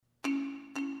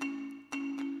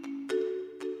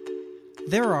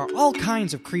There are all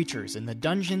kinds of creatures in the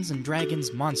Dungeons &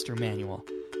 Dragons Monster Manual,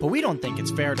 but we don't think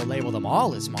it's fair to label them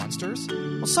all as monsters.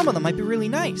 Well, some of them might be really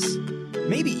nice.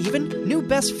 Maybe even new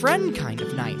best friend kind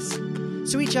of nice.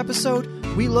 So each episode,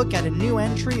 we look at a new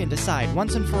entry and decide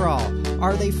once and for all,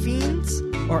 are they fiends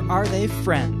or are they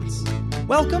friends?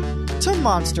 Welcome to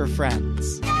Monster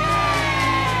Friends.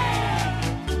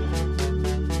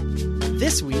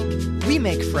 This week, we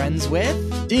make friends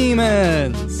with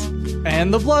demons,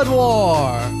 and the Blood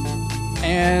War,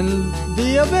 and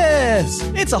the Abyss.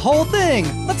 It's a whole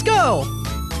thing. Let's go.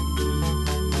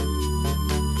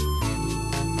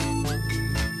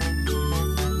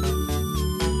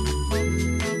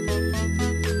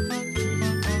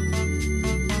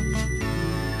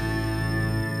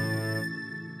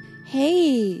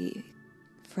 Hey,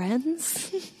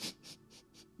 friends.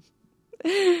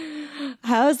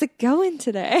 How's it going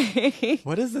today?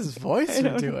 What is this voice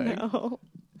you're doing? No.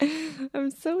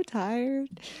 I'm so tired.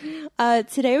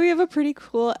 Today we have a pretty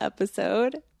cool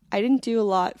episode. I didn't do a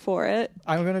lot for it.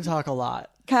 I'm going to talk a lot.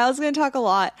 Kyle's going to talk a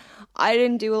lot. I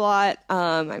didn't do a lot.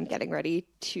 I'm getting ready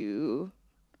to...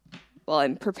 Well,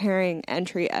 I'm preparing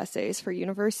entry essays for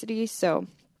university, so...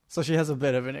 So she has a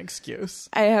bit of an excuse.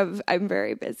 I'm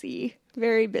very busy.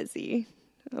 Very busy.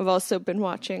 I've also been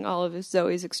watching all of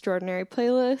Zoe's Extraordinary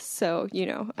playlists, so, you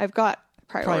know, I've got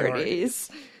priorities.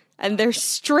 And they're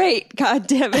straight, God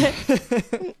damn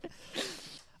it.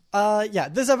 Yeah,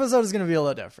 this episode is going to be a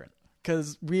little different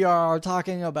because we are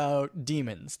talking about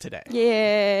demons today.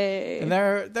 Yay. And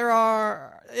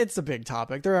it's a big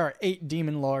topic. There are 8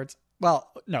 demon lords.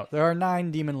 Well, no, there are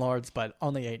 9 demon lords, but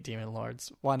only 8 demon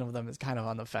lords. One of them is kind of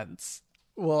on the fence.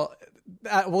 We'll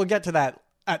get to that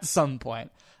at some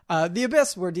point. The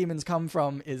Abyss, where demons come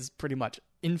from, is pretty much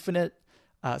infinite.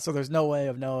 So there's no way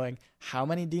of knowing how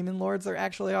many demon lords there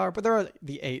actually are, but there are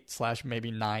the 8/maybe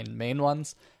 9 main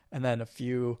ones, and then a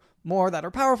few more that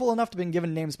are powerful enough to be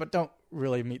given names, but don't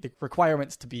really meet the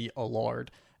requirements to be a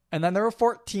lord. And then there are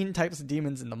 14 types of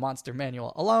demons in the Monster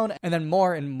Manual alone, and then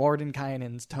more in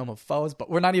Mordenkainen's Tome of Foes,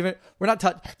 but we're not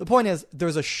the point is,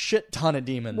 there's a shit ton of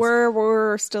demons.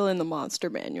 We're still in the Monster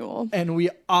Manual. And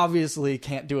we obviously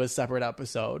can't do a separate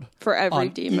episode for every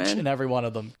demon. Each and every one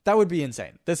of them. That would be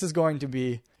insane. This is going to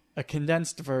be a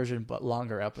condensed version, but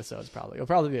longer episodes probably. It'll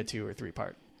probably be a 2 or 3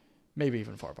 part, maybe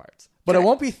even 4 parts. But It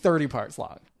won't be 30 parts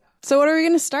long. So what are we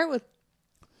going to start with?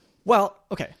 Well,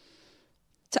 okay.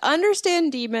 To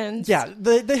understand demons. Yeah,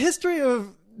 the history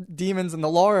of demons and the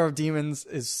lore of demons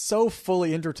is so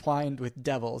fully intertwined with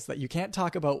devils that you can't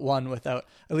talk about one without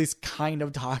at least kind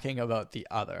of talking about the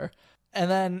other. And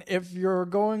then if you're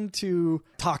going to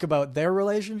talk about their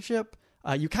relationship,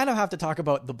 you kind of have to talk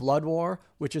about the Blood War,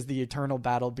 which is the eternal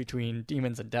battle between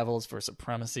demons and devils for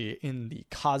supremacy in the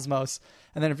cosmos.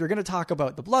 And then if you're going to talk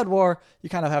about the Blood War, you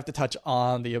kind of have to touch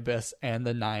on the Abyss and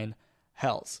the 9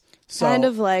 hells. So, kind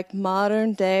of like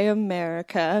modern day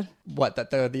America. What, that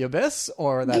they're the Abyss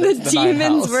or that the it's the 9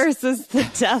 demons hells? versus the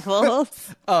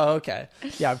devils? Oh, okay.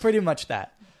 Yeah, pretty much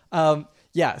that.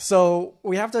 Yeah, so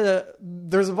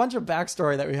there's a bunch of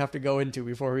backstory that we have to go into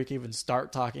before we can even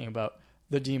start talking about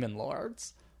the demon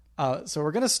lords. So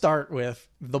we're going to start with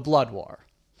the Blood War.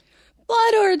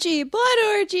 Blood orgy! Blood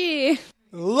orgy!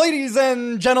 Ladies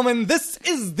and gentlemen, this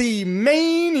is the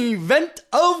main event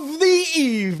of the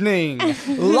evening.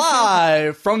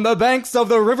 Live from the banks of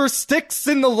the River Styx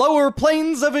in the lower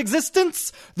planes of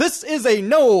existence, this is a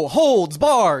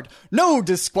no-holds-barred, no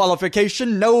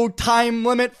disqualification, no time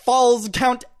limit, falls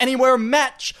count anywhere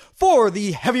match for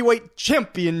the heavyweight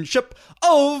championship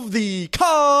of the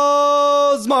cosmos.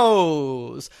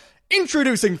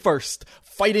 Introducing first,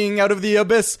 fighting out of the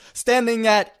abyss, standing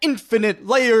at infinite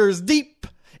layers deep,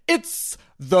 it's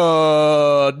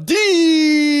the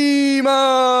demons!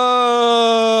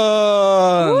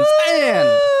 Woo!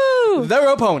 And their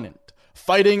opponent,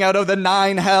 fighting out of the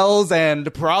 9 hells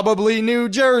and probably New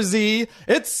Jersey,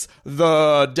 it's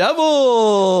the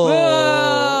devils!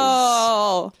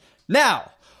 Whoa!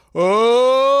 Now,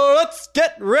 let's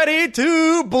get ready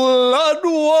to Blood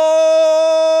War!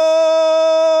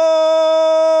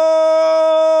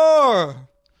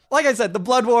 Like I said, the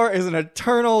Blood War is an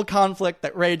eternal conflict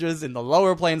that rages in the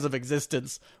lower planes of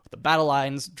existence, with the battle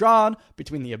lines drawn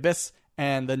between the Abyss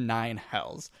and the 9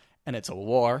 hells. And it's a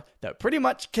war that pretty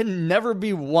much can never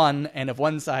be won, and if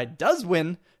one side does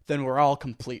win, then we're all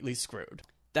completely screwed.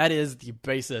 That is the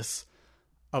basis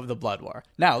of the Blood War.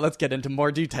 Now, let's get into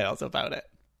more details about it.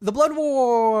 The Blood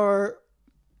War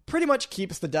pretty much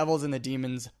keeps the devils and the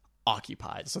demons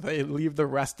occupied, so they leave the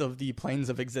rest of the planes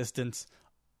of existence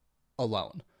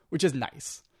alone, which is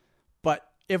nice. But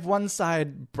if one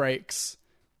side breaks...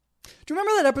 Do you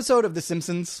remember that episode of The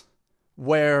Simpsons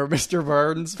where Mr.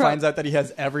 Burns finds out that he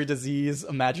has every disease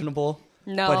imaginable?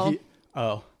 No.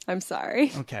 Oh. I'm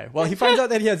sorry. Okay. Well, he finds out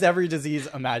that he has every disease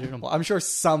imaginable. I'm sure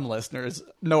some listeners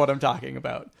know what I'm talking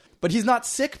about. But he's not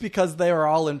sick because they are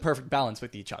all in perfect balance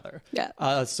with each other.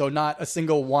 Yeah. So not a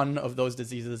single one of those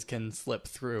diseases can slip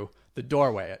through the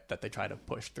doorway that they try to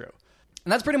push through.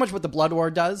 And that's pretty much what the Blood War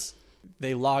does.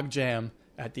 They log jam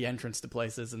at the entrance to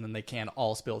places, and then they can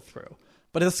all spill through.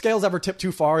 But if the scales ever tip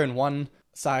too far in one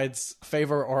side's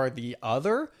favor or the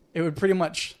other, it would pretty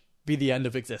much be the end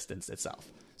of existence itself.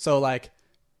 So, like,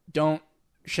 don't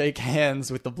shake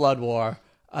hands with the Blood War,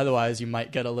 otherwise you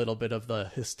might get a little bit of the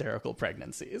hysterical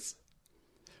pregnancies.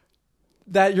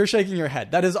 That you're shaking your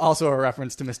head. That is also a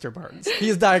reference to Mr. Burns. He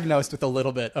is diagnosed with a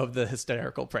little bit of the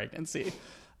hysterical pregnancy,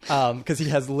 because he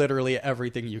has literally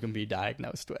everything you can be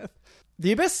diagnosed with.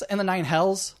 The Abyss and the Nine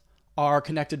Hells are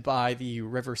connected by the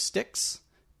river Styx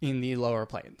in the lower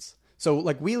planes. So,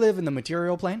 like, we live in the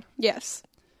material plane. Yes.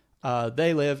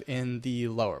 They live in the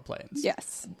lower planes.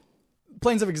 Yes.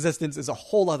 Planes of existence is a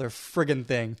whole other friggin'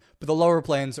 thing, but the lower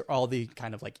planes are all the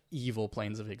kind of like evil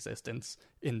planes of existence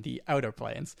in the outer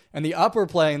planes, and the upper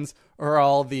planes are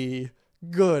all the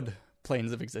good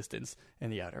planes of existence in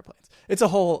the outer planes. It's a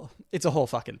whole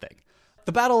fucking thing.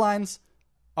 The battle lines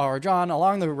are drawn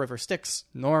along the river Styx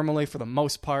normally for the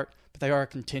most part, but they are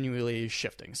continually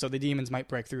shifting. So the demons might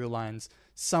break through the lines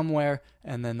somewhere,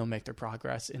 and then they'll make their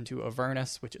progress into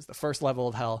Avernus, which is the first level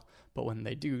of hell. But when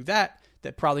they do that,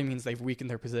 that probably means they've weakened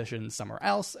their position somewhere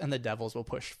else, and the devils will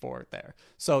push forward there.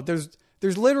 So there's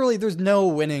no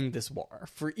winning this war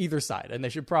for either side, and they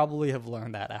should probably have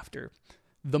learned that after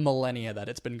the millennia that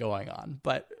it's been going on.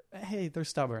 But hey, they're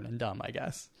stubborn and dumb, I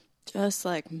guess. Just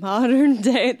like modern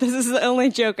day. This is the only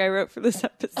joke I wrote for this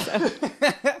episode.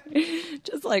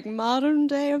 Just like modern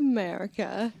day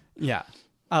America. Yeah.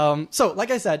 So,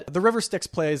 like I said, the River Styx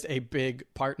plays a big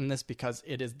part in this because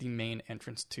it is the main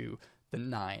entrance to the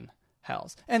Nine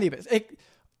Hells. And the Abyss.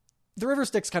 The River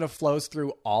Styx kind of flows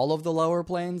through all of the lower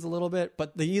planes a little bit,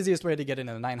 but the easiest way to get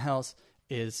into the Nine Hells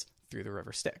is through the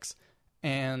River Styx.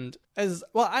 And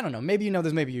I don't know, maybe you know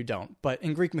this, maybe you don't, but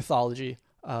in Greek mythology,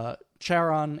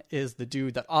 Charon is the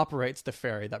dude that operates the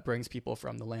ferry that brings people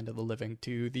from the land of the living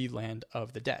to the land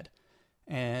of the dead.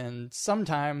 And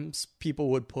sometimes people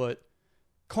would put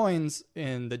coins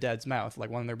in the dead's mouth. Like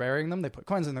when they're burying them, they put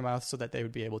coins in their mouth so that they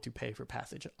would be able to pay for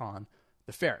passage on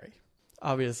the ferry.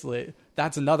 Obviously,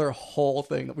 that's another whole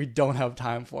thing that we don't have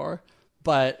time for.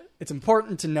 But it's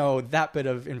important to know that bit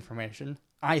of information,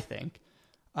 I think,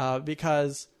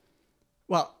 because,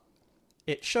 well,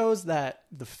 it shows that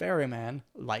the ferryman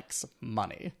likes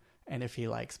money. And if he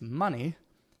likes money,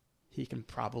 he can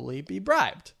probably be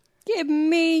bribed. Give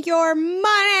me your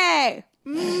money!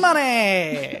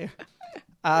 Money!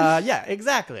 Yeah,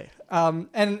 exactly.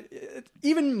 And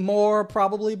even more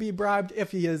probably be bribed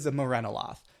if he is a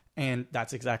Morenoloth. And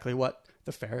that's exactly what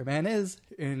the ferryman is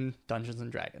in Dungeons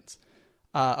and Dragons.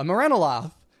 A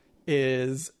Morenoloth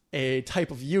is a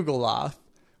type of Yugoloth,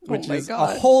 which is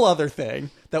a whole other thing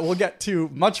that we'll get to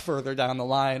much further down the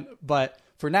line. But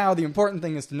for now, the important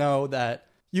thing is to know that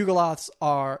Yugoloths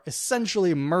are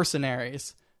essentially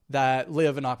mercenaries that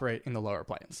live and operate in the lower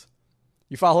planes.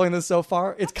 You following this so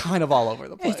far? It's kind of all over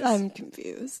the place. I'm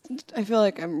confused. I feel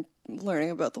like I'm learning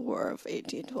about the War of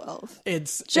 1812.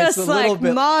 It's just a like little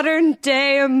bit... modern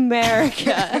day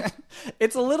America.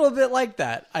 It's a little bit like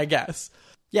that, I guess.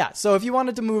 Yeah, so if you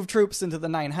wanted to move troops into the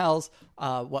Nine Hells,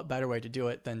 what better way to do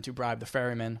it than to bribe the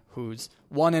ferryman, whose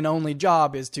one and only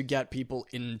job is to get people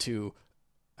into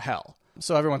hell.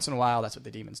 So every once in a while, that's what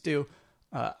the demons do.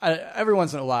 Every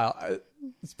once in a while,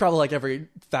 it's probably like every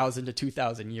 1,000 to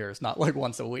 2,000 years, not like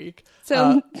once a week.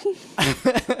 So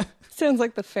sounds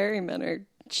like the ferrymen are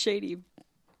shady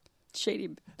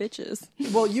bitches.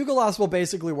 Well, Yugoloths will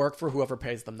basically work for whoever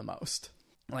pays them the most.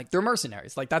 Like, they're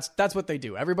mercenaries. Like, that's what they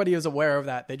do. Everybody is aware of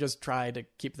that. They just try to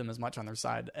keep them as much on their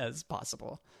side as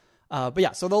possible. But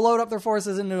yeah, so they'll load up their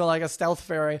forces into like a stealth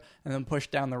ferry and then push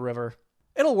down the river.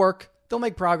 It'll work. They'll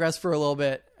make progress for a little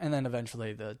bit, and then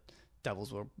eventually the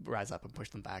devils will rise up and push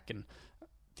them back, and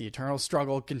the eternal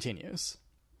struggle continues.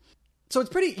 So it's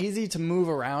pretty easy to move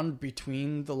around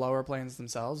between the lower planes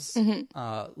themselves.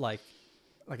 Mm-hmm. Like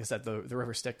I said, the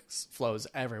river Styx flows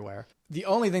everywhere. The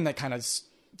only thing that kind of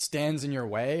stands in your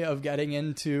way of getting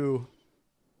into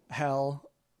hell,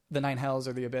 the Nine Hells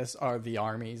or the Abyss, are the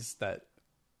armies that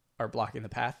are blocking the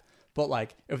path. But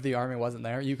like, if the army wasn't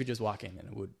there, you could just walk in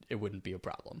and it wouldn't be a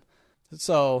problem.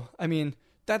 So, I mean,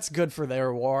 that's good for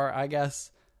their war, I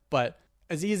guess. But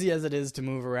as easy as it is to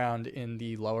move around in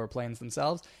the lower planes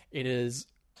themselves, it is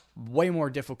way more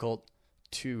difficult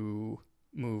to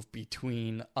move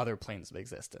between other planes of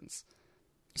existence.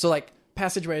 So, like,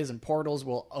 passageways and portals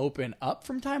will open up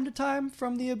from time to time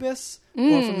from the abyss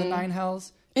or from the Nine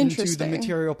Hells into the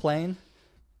material plane.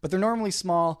 But they're normally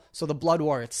small, so the blood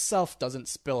war itself doesn't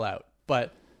spill out.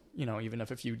 But, you know, even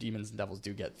if a few demons and devils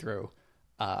do get through,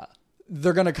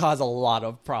 they're going to cause a lot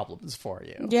of problems for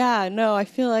you. Yeah, no, I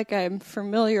feel like I'm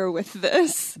familiar with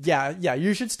this. Yeah,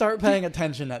 you should start paying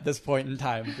attention at this point in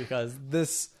time, because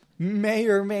this may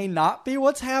or may not be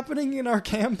what's happening in our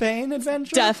campaign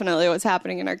adventure. Definitely what's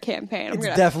happening in our campaign. It's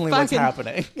definitely what's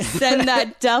happening. Send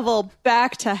that devil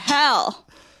back to hell.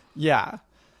 Yeah.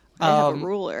 I have a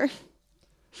ruler.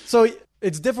 So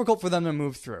it's difficult for them to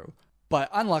move through, but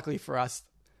unluckily for us,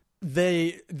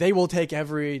 they will take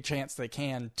every chance they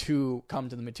can to come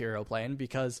to the material plane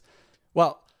because,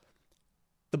 well,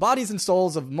 the bodies and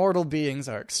souls of mortal beings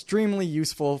are extremely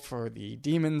useful for the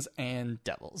demons and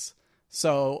devils.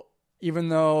 So even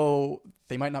though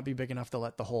they might not be big enough to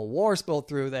let the whole war spill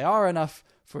through, they are enough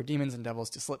for demons and devils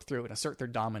to slip through and assert their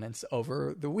dominance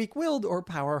over the weak-willed or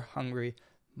power-hungry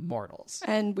mortals.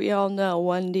 And we all know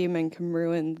one demon can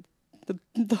ruin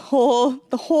the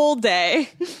whole day.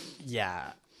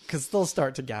 Yeah, because they'll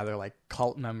start to gather like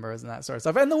cult members and that sort of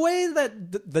stuff. And the way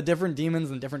that the different demons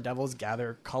and different devils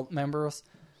gather cult members,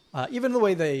 even the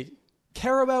way they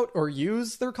care about or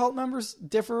use their cult members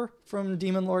differ from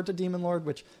demon lord to demon lord,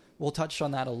 which we'll touch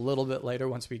on that a little bit later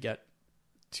once we get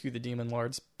to the demon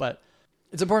lords. But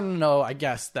it's important to know, I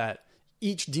guess, that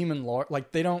each demon lord,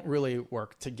 like, they don't really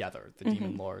work together. The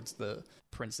demon lords, the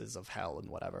princes of hell and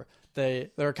whatever,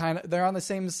 they're on the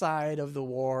same side of the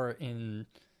war in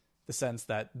the sense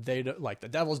that they like the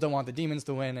devils don't want the demons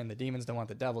to win and the demons don't want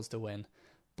the devils to win,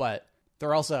 but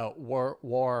they're also at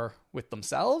war with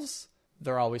themselves.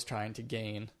 They're always trying to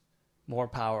gain more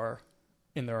power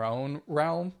in their own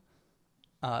realm.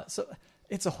 So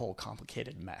it's a whole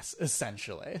complicated mess,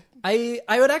 essentially. I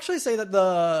would actually say that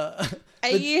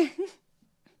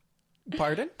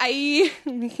Pardon?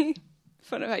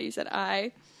 Fun of how you said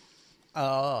I.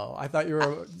 Oh, I thought you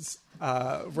were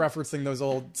referencing those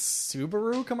old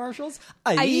Subaru commercials.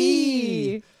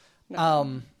 I.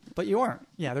 But you weren't.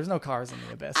 Yeah, there's no cars in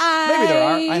the abyss. Maybe there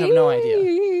are. I have no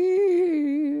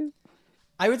idea.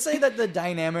 I would say that the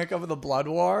dynamic of the Blood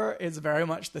War is very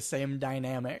much the same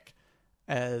dynamic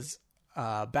as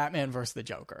Batman versus the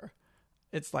Joker.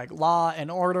 It's like law and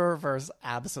order versus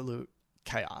absolute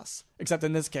chaos. Except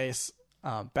in this case,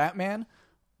 Batman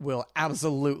will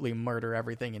absolutely murder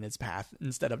everything in his path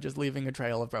instead of just leaving a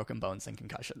trail of broken bones and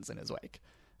concussions in his wake.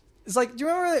 It's like, do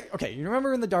you remember? Okay, you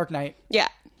remember in The Dark Knight? Yeah.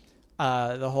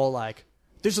 The whole like,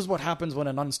 this is what happens when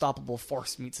an unstoppable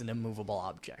force meets an immovable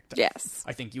object. Yes.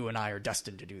 I think you and I are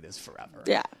destined to do this forever.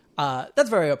 Yeah. That's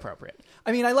very appropriate.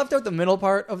 I mean, I left out the middle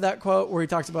part of that quote where he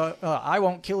talks about, I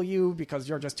won't kill you because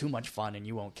you're just too much fun, and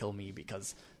you won't kill me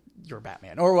because you're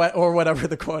Batman, or whatever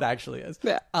the quote actually is.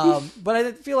 Yeah. But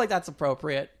I feel like that's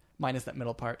appropriate, minus that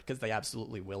middle part, because they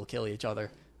absolutely will kill each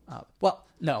other. Well,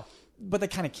 no, but they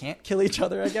kind of can't kill each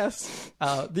other, I guess.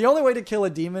 The only way to kill a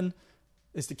demon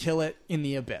is to kill it in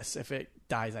the abyss. If it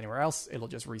dies anywhere else, it'll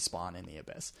just respawn in the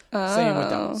abyss. Same with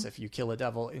devils. If you kill a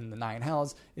devil in the Nine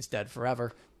Hells, it's dead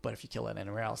forever. But if you kill it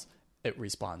anywhere else, it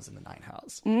respawns in the Nine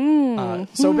Hells.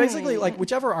 So basically, like,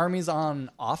 whichever army's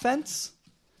on offense,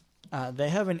 they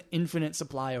have an infinite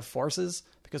supply of forces,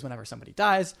 because whenever somebody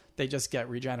dies, they just get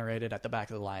regenerated at the back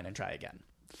of the line and try again.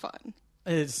 Fun.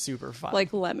 It's super fun.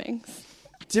 Like lemmings.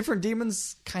 Different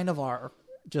demons kind of are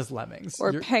just lemmings.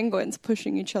 Or penguins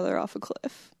pushing each other off a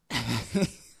cliff.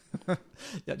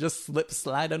 Yeah, just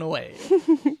sliding away.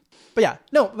 But yeah,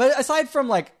 no, but aside from,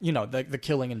 like, you know, the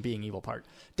killing and being evil part,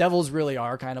 devils really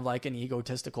are kind of like an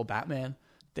egotistical Batman.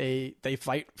 They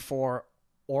fight for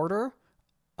order,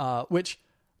 which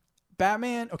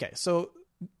Batman, okay, so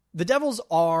the devils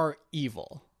are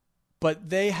evil, but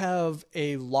they have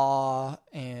a law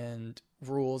and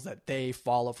rules that they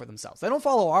follow for themselves. They don't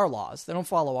follow our laws, they don't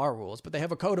follow our rules, but they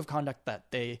have a code of conduct that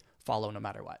they follow no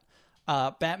matter what.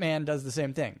 Batman does the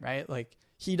same thing, right? Like,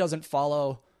 he doesn't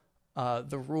follow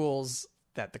the rules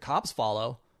that the cops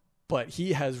follow, but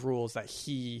he has rules that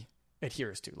he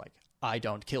adheres to. Like, I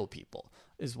don't kill people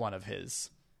is one of his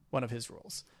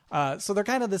rules. So they're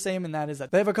kind of the same in that is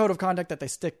that they have a code of conduct that they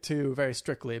stick to very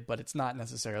strictly, but it's not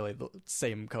necessarily the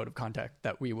same code of conduct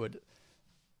that we would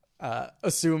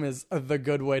assume is the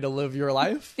good way to live your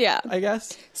life. Yeah. I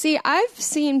guess. See, I've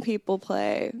seen people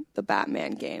play the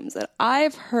Batman games, and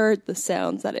I've heard the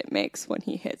sounds that it makes when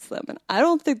he hits them, and I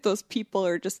don't think those people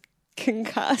are just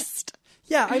concussed.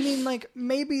 Yeah, I mean, like,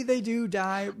 maybe they do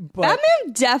die, but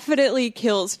Batman definitely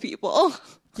kills people.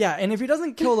 Yeah, and if he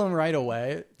doesn't kill them right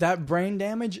away, that brain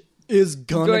damage is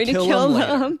going to kill him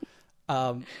later.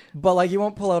 them. But like he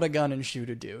won't pull out a gun and shoot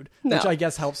a dude, No. which I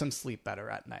guess helps him sleep better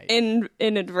at night.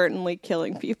 Inadvertently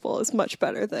killing people is much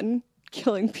better than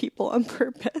killing people on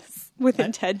purpose with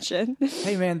intention.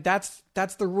 Hey man, that's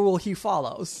the rule he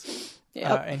follows.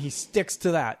 Yep. And he sticks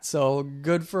to that. So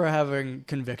good for having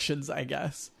convictions, I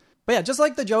guess. But yeah, just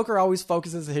like the Joker always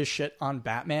focuses his shit on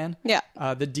Batman, Yeah.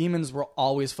 the demons will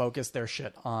always focus their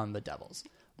shit on the devils.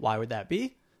 Why would that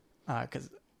be? Because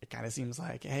it kind of seems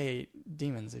like, hey,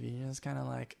 demons, if you just kind of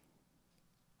like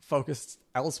focused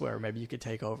elsewhere, maybe you could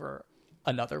take over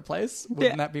another place.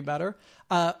 Wouldn't that be better?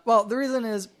 Well, the reason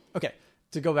is, okay,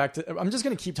 to go back to, I'm just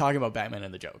going to keep talking about Batman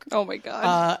and the Joker. Oh my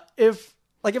God. If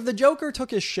the Joker took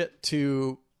his shit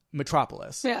to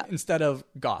Metropolis instead of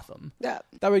Gotham, that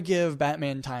would give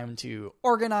Batman time to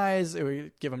organize. It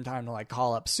would give him time to like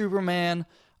call up Superman.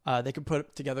 They could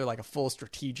put together like a full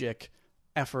strategic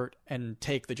effort and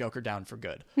take the Joker down for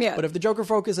good. Yeah. But if the Joker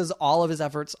focuses all of his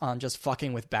efforts on just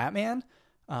fucking with Batman,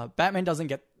 Batman doesn't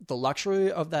get the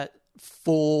luxury of that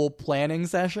full planning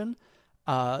session.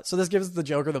 So this gives the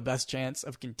Joker the best chance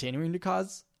of continuing to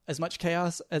cause as much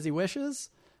chaos as he wishes,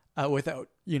 without,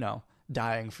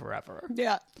 dying forever.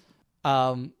 Yeah.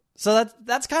 So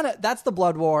that's the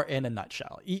Blood War in a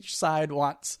nutshell. Each side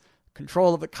wants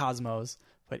control of the cosmos,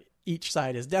 but each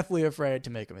side is deathly afraid to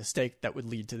make a mistake that would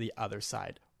lead to the other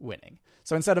side winning.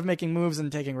 So instead of making moves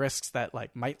and taking risks that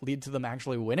like might lead to them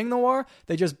actually winning the war,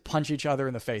 they just punch each other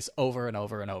in the face over and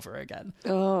over and over again.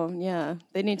 Oh yeah,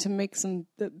 they need to make some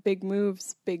big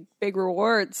moves, big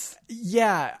rewards.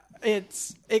 Yeah,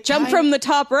 Jump from the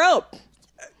top rope.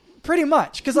 Pretty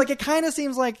much, because like it kind of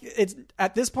seems like it's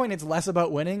at this point it's less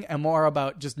about winning and more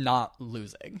about just not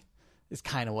losing. Is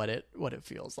kind of what it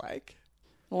feels like.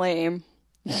 Lame.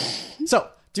 So,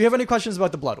 do you have any questions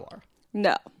about the Blood War?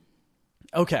 No.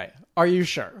 Okay, are you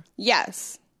sure?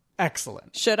 Yes.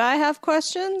 Excellent. Should I have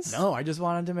questions? No, I just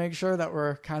wanted to make sure that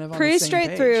we're kind of on Pretty the same straight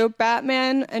page. through.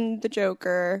 Batman and the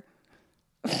Joker.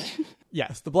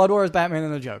 Yes, the Blood War is Batman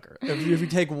and the Joker. If you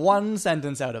take one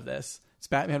sentence out of this, it's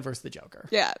Batman versus the Joker.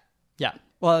 Yeah. Yeah.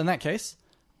 Well, in that case,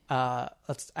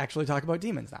 let's actually talk about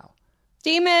demons now.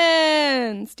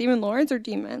 Demons! Demon lords or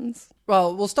demons?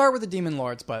 Well, we'll start with the demon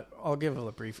lords, but I'll give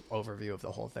a brief overview of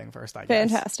the whole thing first, I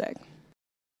guess. Fantastic.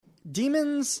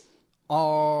 Demons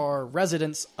are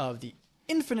residents of the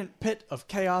infinite pit of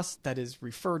chaos that is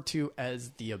referred to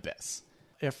as the Abyss.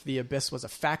 If the Abyss was a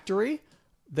factory,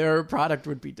 their product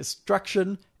would be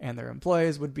destruction and their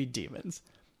employees would be demons.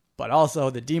 But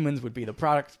also the demons would be the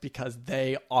product because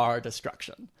they are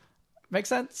destruction. Make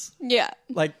sense? Yeah.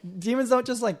 Like, demons don't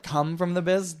just like come from the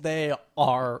Abyss, they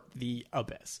are the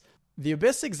Abyss. The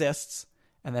Abyss exists,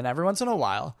 and then every once in a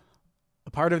while, a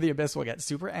part of the Abyss will get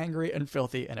super angry and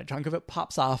filthy, and a chunk of it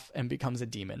pops off and becomes a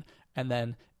demon, and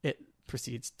then it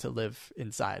proceeds to live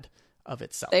inside of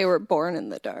itself. They were born in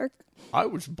the dark. I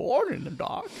was born in the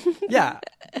dark. Yeah.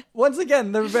 Once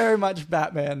again, they're very much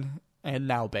Batman and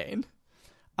now Bane.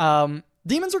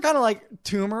 Demons are kind of like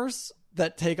tumors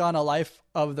that take on a life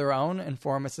of their own and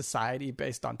form a society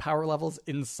based on power levels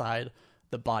inside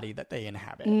the body that they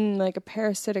inhabit. Like a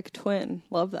parasitic twin.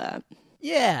 Love that.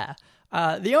 Yeah.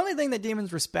 The only thing that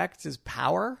demons respect is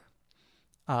power.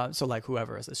 So like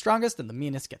whoever is the strongest and the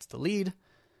meanest gets to lead.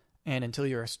 And until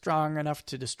you're strong enough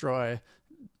to destroy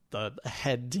the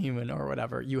head demon or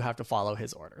whatever, you have to follow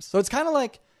his orders. So it's kind of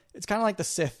like the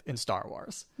Sith in Star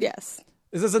Wars. Yes.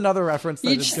 Is this another reference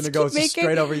that is going to go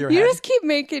straight over your head? You just keep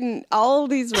making all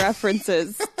these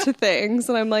references to things,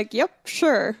 and I'm like, yep,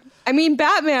 sure. I mean,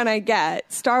 Batman I get.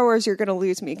 Star Wars, you're going to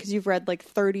lose me because you've read like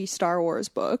 30 Star Wars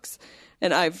books,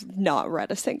 and I've not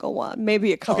read a single one.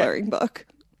 Maybe a coloring book.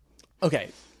 Okay.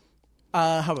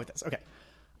 How about this? Okay.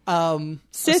 I'm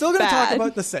Sith still going to talk bad.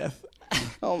 about the Sith.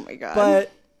 Oh my god.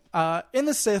 But in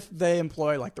the Sith, they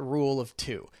employ like the rule of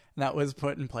two. And that was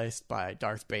put in place by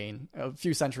Darth Bane a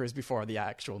few centuries before the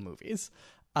actual movies.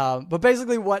 But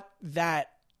basically what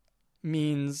that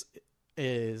means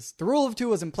is the rule of two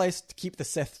was in place to keep the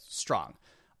Sith strong.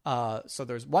 So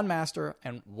there's one master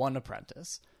and one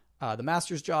apprentice. The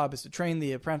master's job is to train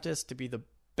the apprentice to be the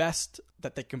best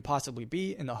that they can possibly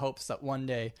be in the hopes that one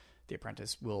day the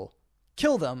apprentice will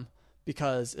kill them,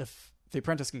 because if the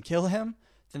apprentice can kill him,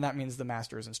 then that means the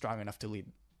master isn't strong enough to lead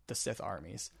the Sith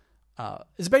armies.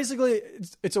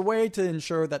 It's a way to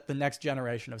ensure that the next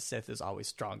generation of Sith is always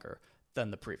stronger than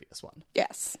the previous one.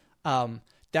 Yes.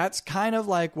 That's kind of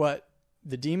like what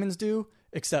the demons do,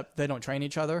 except they don't train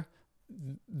each other.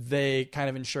 They kind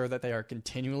of ensure that they are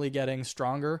continually getting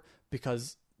stronger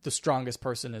because the strongest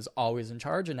person is always in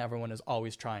charge and everyone is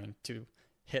always trying to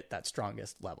hit that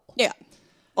strongest level. Yeah.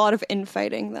 A lot of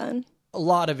infighting then. a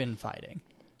lot of infighting.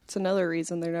 It's another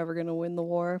reason they're never going to win the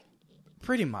war.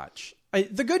 Pretty much.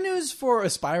 The good news for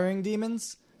aspiring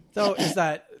demons, though, is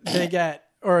that they get,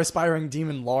 or aspiring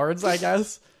demon lords, I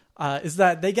guess, is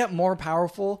that they get more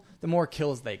powerful the more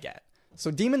kills they get.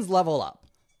 So demons level up.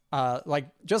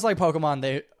 Just like Pokemon,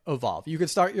 they evolve. You could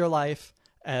start your life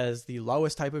as the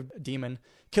lowest type of demon,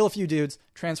 kill a few dudes,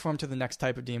 transform to the next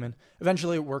type of demon,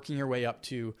 eventually working your way up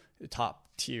to the top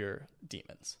tier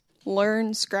demons.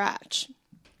 Learn Scratch.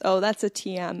 Oh, that's a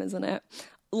TM, isn't it?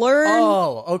 Learn.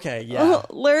 Oh, okay, yeah.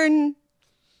 Learn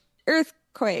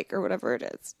Earthquake or whatever it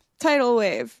is. Tidal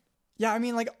Wave. Yeah, I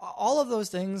mean, like, all of those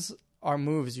things are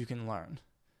moves you can learn.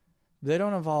 They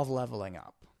don't involve leveling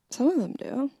up. Some of them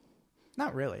do.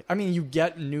 Not really. I mean, you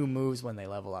get new moves when they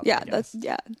level up. Yeah, that's,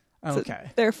 yeah. Okay.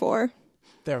 So, Therefore.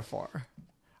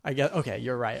 I guess, okay,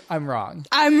 you're right. I'm wrong.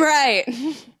 I'm right.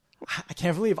 I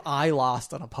can't believe I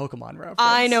lost on a Pokemon reference.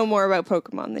 I know more about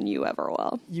Pokemon than you ever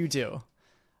will. You do.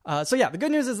 So yeah, the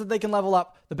good news is that they can level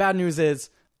up. The bad news is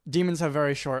demons have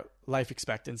very short life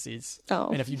expectancies. Oh.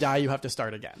 And if you die, you have to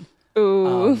start again.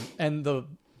 Ooh. And the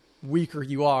weaker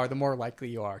you are, the more likely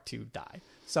you are to die.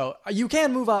 So you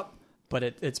can move up, but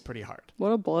it's pretty hard. What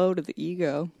a blow to the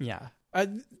ego. Yeah.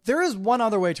 There is one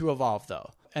other way to evolve, though.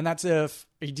 And that's if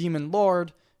a demon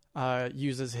lord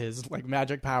uses his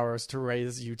magic powers to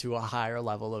raise you to a higher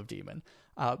level of demon.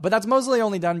 But that's mostly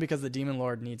only done because the demon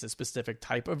lord needs a specific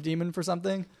type of demon for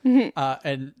something.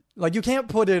 And you can't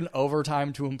put in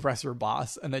overtime to impress your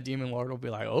boss and the demon lord will be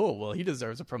like, oh, well, he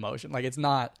deserves a promotion. It's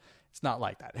not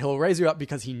like that. He'll raise you up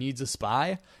because he needs a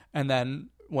spy. And then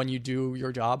when you do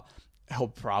your job, he'll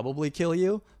probably kill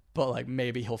you, but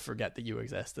maybe he'll forget that you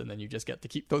exist and then you just get to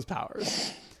keep those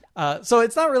powers. So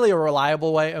it's not really a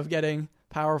reliable way of getting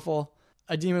powerful.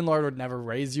 A demon lord would never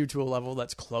raise you to a level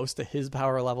that's close to his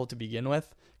power level to begin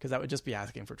with, because that would just be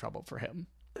asking for trouble for him.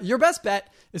 Your best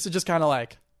bet is to just kind of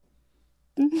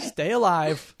stay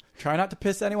alive, try not to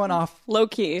piss anyone off. Low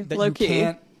key. You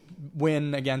can't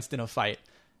win against in a fight.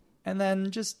 And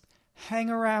then just hang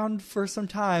around for some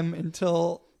time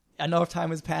until enough time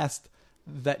has passed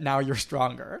that now you're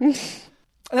stronger. And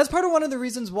that's part of one of the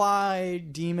reasons why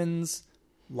demons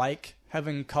like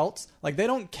having cults. They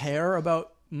don't care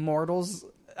about mortals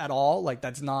at all.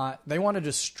 They want to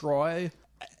destroy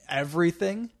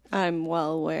everything. I'm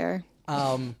well aware.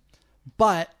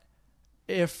 But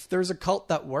if there's a cult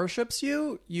that worships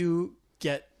you, you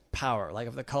get power.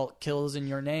 If the cult kills in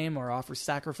your name or offers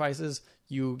sacrifices,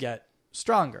 you get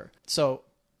stronger. So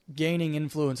gaining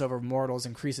influence over mortals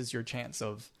increases your chance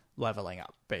of leveling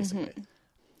up, basically. Mm-hmm.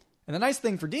 And the nice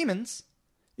thing for demons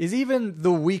is even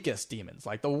the weakest demons,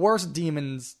 the worst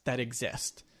demons that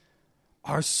exist,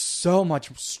 are so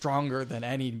much stronger than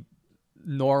any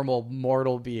normal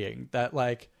mortal being that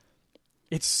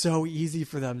it's so easy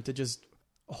for them to just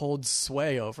hold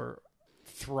sway over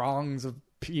throngs of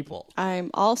people.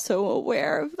 I'm also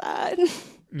aware of that.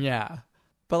 Yeah.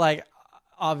 But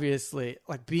obviously,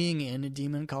 being in a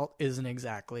demon cult isn't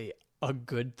exactly a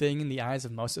good thing in the eyes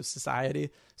of most of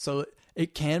society. So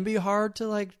it can be hard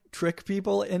to trick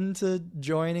people into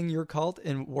joining your cult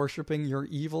and worshiping your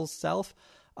evil self.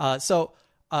 So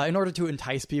in order to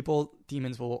entice people,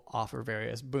 demons will offer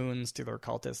various boons to their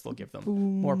cultists. They'll give them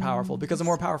more powerful, because a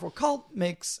more powerful cult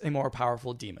makes a more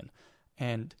powerful demon.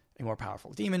 And a more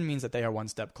powerful demon means that they are one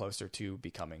step closer to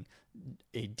becoming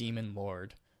a demon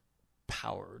lord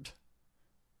powered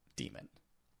demon.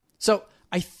 So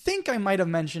I think I might have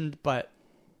mentioned, but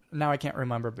now I can't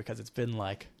remember because it's been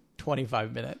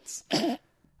 25 minutes.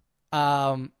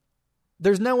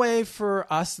 There's no way for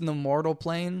us in the mortal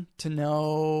plane to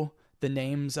know the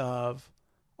names of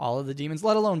all of the demons,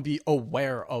 let alone be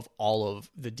aware of all of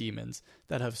the demons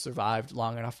that have survived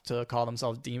long enough to call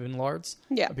themselves demon lords.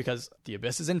 Yeah. Because the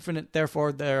abyss is infinite,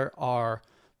 therefore there are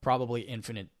probably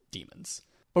infinite demons.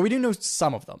 But we do know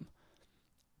some of them.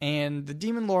 And the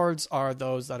demon lords are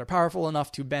those that are powerful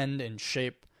enough to bend and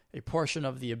shape a portion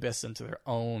of the abyss into their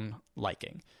own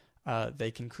liking. They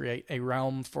can create a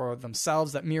realm for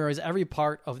themselves that mirrors every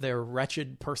part of their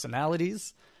wretched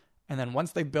personalities. And then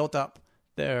once they built up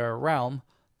their realm,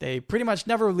 they pretty much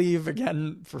never leave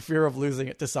again for fear of losing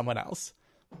it to someone else.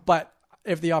 But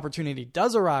if the opportunity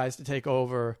does arise to take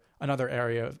over another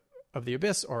area of the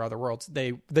abyss or other worlds,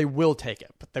 they will take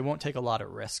it, but they won't take a lot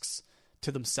of risks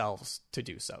to themselves to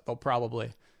do so. They'll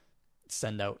probably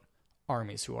send out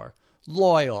armies who are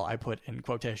loyal, I put in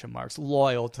quotation marks,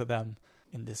 loyal to them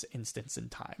in this instance in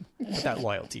time. But that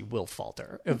loyalty will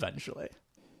falter eventually.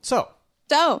 So,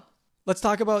 let's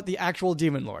talk about the actual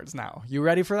demon lords now. You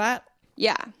ready for that?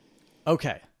 Yeah.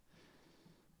 Okay.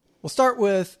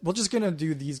 we're just going to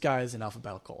do these guys in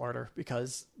alphabetical order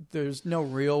because there's no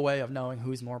real way of knowing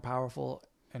who's more powerful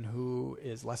and who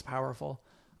is less powerful.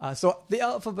 So the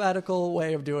alphabetical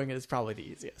way of doing it is probably the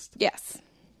easiest. Yes.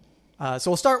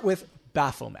 So we'll start with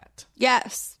Baphomet.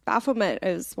 Yes. Baphomet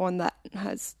is one that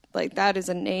has, like, that is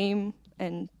a name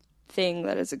and thing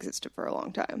that has existed for a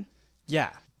long time. Yeah.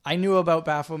 I knew about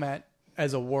Baphomet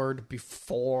as a word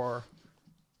before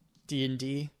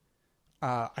D&D.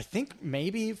 I think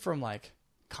maybe from, like,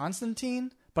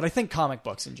 Constantine, but I think comic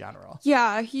books in general.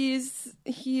 Yeah, he's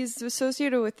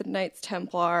associated with the Knights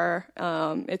Templar.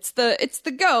 It's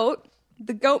the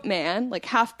goat man, like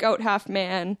half goat, half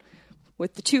man,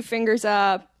 with the two fingers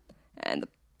up and the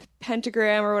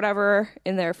pentagram or whatever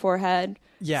in their forehead.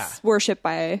 Yeah, it's worshipped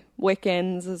by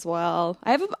Wiccans as well.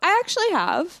 I actually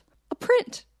have a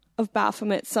print of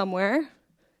Baphomet somewhere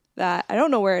that I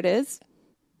don't know where it is.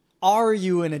 Are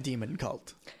you in a demon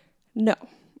cult? No.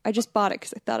 I just bought it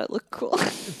because I thought it looked cool.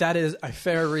 That is a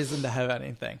fair reason to have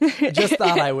anything. I just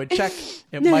thought I would check.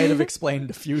 It might have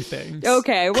explained a few things.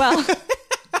 Okay, well.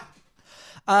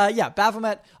 Yeah,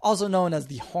 Baphomet, also known as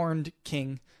the Horned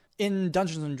King. In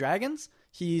Dungeons and Dragons,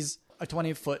 he's a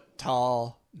 20-foot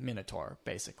tall minotaur,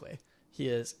 basically. He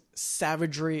is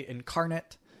savagery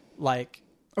incarnate. Like,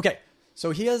 okay,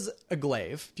 so he has a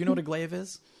glaive. Do you know what a glaive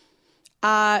is?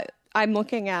 I'm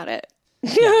looking at it.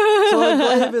 Yeah. So a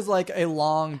glaive is like a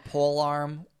long pole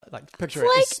arm, like picture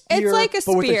a spear, it's like a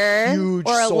but with spear a huge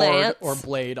or a sword lance or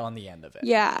blade on the end of it.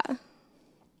 Yeah.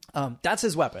 That's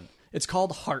his weapon. It's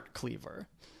called Heart Cleaver.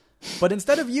 But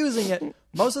instead of using it,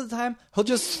 most of the time he'll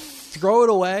just throw it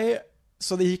away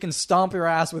so that he can stomp your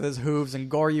ass with his hooves and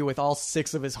gore you with all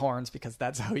 6 of his horns because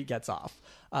that's how he gets off.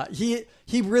 He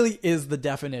really is the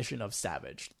definition of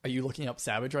savage. Are you looking up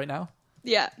savage right now?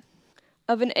 Yeah.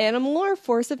 Of an animal or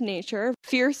force of nature,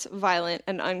 fierce, violent,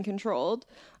 and uncontrolled.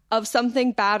 Of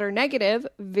something bad or negative,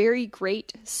 very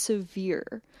great,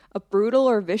 severe. A brutal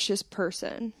or vicious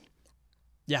person.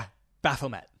 Yeah,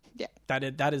 Baphomet. Yeah.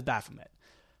 That is Baphomet.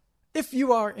 If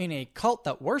you are in a cult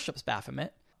that worships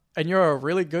Baphomet, and you're a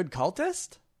really good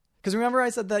cultist, because remember I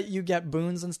said that you get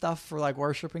boons and stuff for like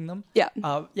worshiping them? Yeah.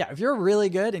 Yeah, if you're really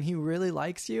good and he really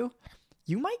likes you,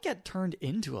 you might get turned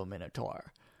into a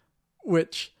minotaur,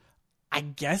 which I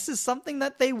guess is something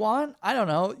that they want. I don't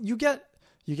know. You get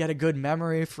a good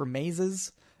memory for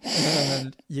mazes,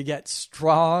 and you get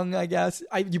strong, I guess.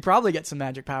 You probably get some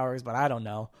magic powers, but I don't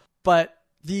know. But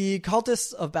the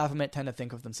cultists of Baphomet tend to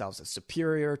think of themselves as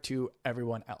superior to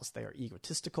everyone else. They are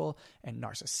egotistical and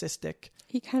narcissistic.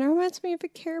 He kind of reminds me of a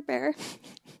Care Bear.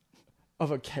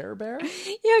 Of a Care Bear?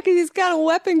 Yeah, because he's got a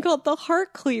weapon called the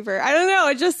Heart Cleaver. I don't know.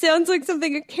 It just sounds like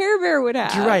something a Care Bear would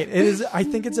have. You're right. It is. I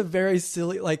think it's a very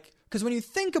silly, like, because when you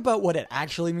think about what it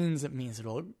actually means, it means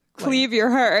it'll cleave your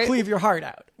heart. Cleave your heart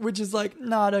out, which is like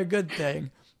not a good thing.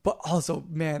 But also,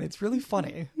 man, it's really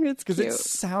funny. It's because cute. it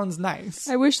sounds nice.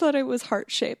 I wish that it was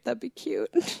heart-shaped. That'd be cute.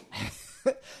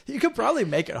 You could probably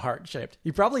make it heart-shaped.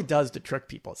 He probably does to trick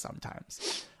people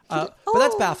sometimes. But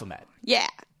that's Baphomet. Yeah.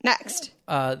 Next.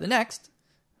 The next,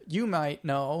 you might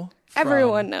know from,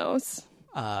 everyone knows.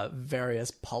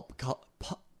 Various pop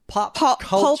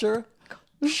culture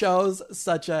shows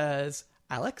such as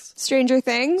Alex. Stranger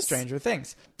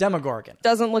Things. Demogorgon.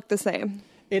 Doesn't look the same.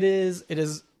 It is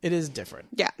different.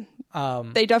 Yeah.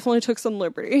 They definitely took some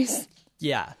liberties.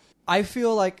 Yeah. I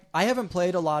feel like I haven't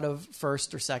played a lot of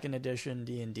first or second edition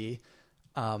D&D.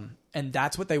 And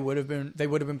that's what they would have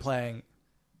been playing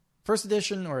first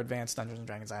edition or advanced Dungeons and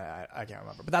Dragons. I can't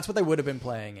remember, but that's what they would have been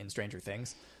playing in Stranger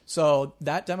Things. So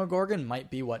that Demogorgon might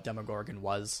be what Demogorgon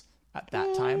was at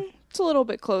that time. It's a little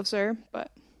bit closer,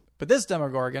 but this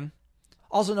Demogorgon,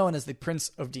 also known as the Prince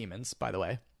of Demons, by the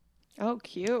way. Oh,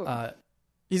 cute.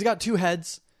 He's got 2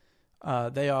 heads.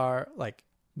 They are like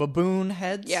baboon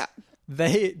heads. Yeah.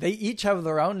 They each have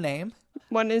their own name.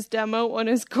 One is Demo, one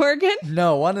is Gorgon.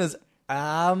 No, one is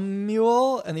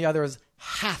Amule and the other is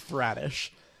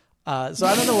Half-Radish. So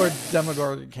I don't know where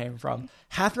Demogorgon came from.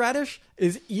 Half-Radish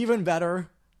is even better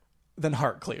than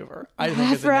Heart Cleaver.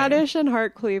 Half-Radish and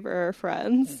Heart Cleaver are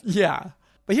friends. Yeah.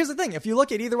 But here's the thing. If you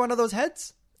look at either one of those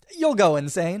heads, you'll go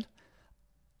insane.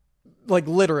 Like,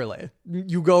 literally.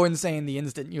 You go insane the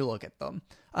instant you look at them.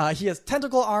 He has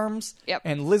tentacle arms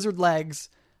and lizard legs.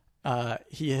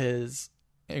 He is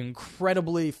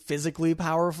incredibly physically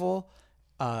powerful.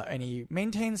 And he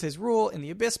maintains his rule in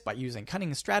the Abyss by using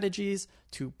cunning strategies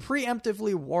to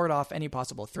preemptively ward off any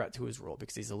possible threat to his rule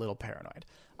because he's a little paranoid.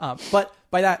 But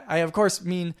by that, I of course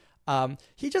mean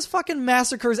He just fucking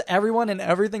massacres everyone and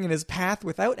everything in his path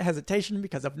without hesitation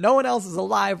because if no one else is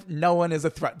alive, no one is a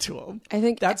threat to him. I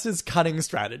think that's his cunning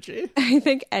strategy. I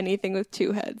think anything with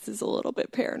two heads is a little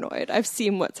bit paranoid. I've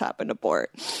seen what's happened to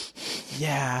Bort.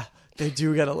 Yeah, they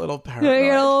do get a little paranoid. They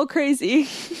get a little crazy.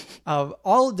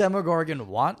 All Demogorgon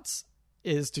wants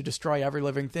is to destroy every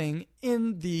living thing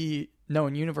in the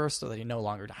known universe so that he no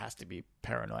longer has to be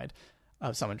paranoid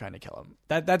of someone trying to kill him.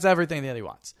 That's everything that he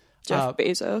wants. Jeff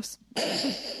Bezos.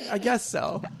 I guess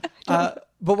so. But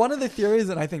one of the theories,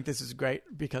 and I think this is great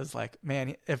because, like,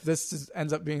 man, if this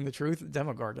ends up being the truth,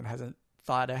 Demogorgon hasn't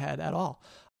thought ahead at all.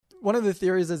 One of the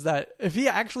theories is that if he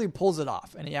actually pulls it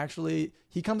off and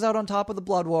he comes out on top of the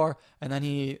Blood War and then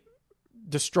he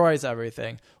destroys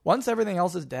everything, once everything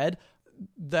else is dead,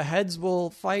 the heads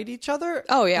will fight each other.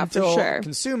 Oh, yeah, for sure.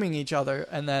 Consuming each other,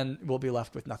 and then we'll be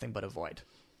left with nothing but a void.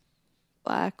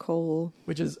 Black hole.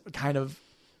 Which is kind of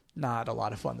not a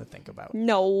lot of fun to think about.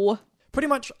 No. Pretty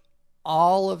much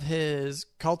all of his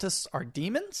cultists are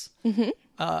demons. Mm-hmm.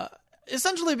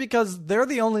 Essentially because they're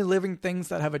the only living things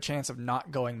that have a chance of not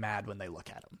going mad when they look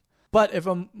at him. But if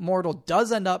a mortal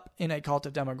does end up in a cult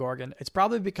of Demogorgon, it's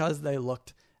probably because they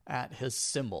looked at his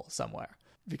symbol somewhere.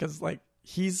 Because, like,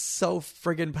 he's so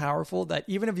friggin' powerful that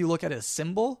even if you look at his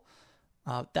symbol,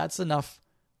 that's enough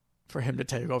for him to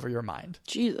take over your mind.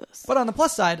 Jesus. But on the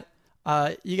plus side,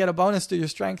 you get a bonus to your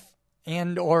strength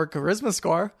and or charisma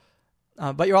score,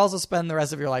 but you also spend the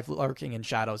rest of your life lurking in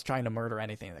shadows trying to murder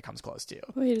anything that comes close to you.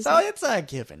 Wait, so it's a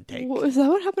give and take. Is that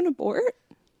what happened to Bort?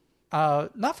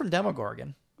 Not from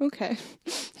Demogorgon. Okay.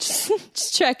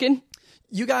 just checking.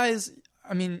 You guys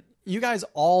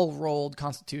all rolled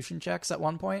constitution checks at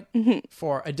one point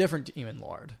for a different demon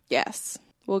lord. Yes.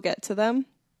 We'll get to them.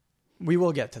 We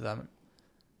will get to them.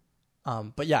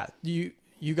 But yeah, you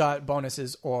got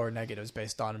bonuses or negatives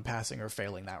based on passing or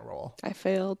failing that roll. I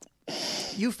failed.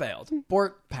 You failed.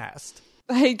 Bort passed.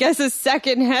 I guess his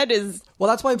second head is... Well,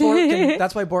 that's why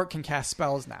Bort can cast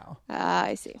spells now. Ah,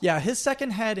 I see. Yeah, his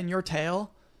second head and your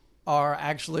tail are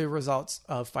actually results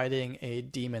of fighting a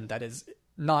demon that is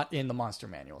not in the monster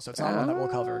manual. So it's not one that we'll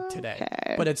cover today.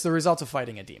 Okay. But it's the results of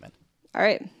fighting a demon. All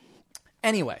right.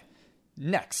 Anyway,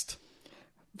 next.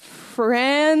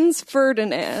 Franz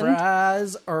Ferdinand.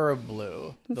 Franz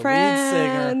Erblu, the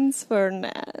lead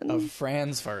singer of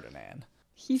Franz Ferdinand.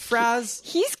 He's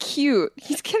cute.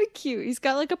 He's kind of cute. He's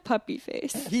got like a puppy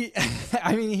face. He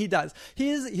does.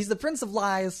 He's the Prince of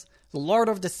Lies, the Lord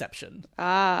of Deception.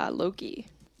 Ah, Loki.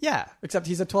 Yeah, except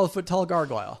he's a 12-foot tall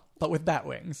gargoyle, but with bat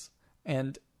wings.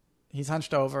 And he's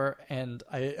hunched over, and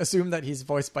I assume that he's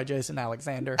voiced by Jason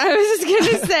Alexander. I was just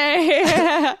going to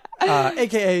say.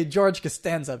 A.k.a. George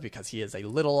Costanza, because he is a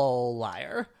little old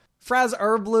liar. Franz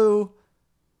Erblu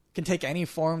can take any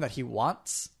form that he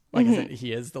wants. Like I said,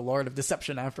 he is the Lord of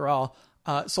Deception after all.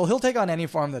 So he'll take on any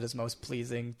form that is most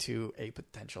pleasing to a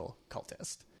potential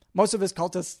cultist. Most of his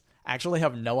cultists actually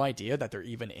have no idea that they're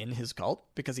even in his cult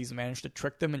because he's managed to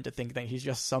trick them into thinking that he's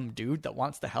just some dude that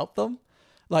wants to help them.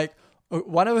 Like,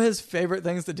 one of his favorite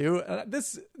things to do,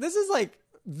 this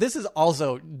is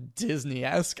also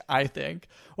Disney-esque, I think.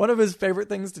 One of his favorite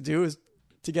things to do is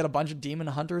to get a bunch of demon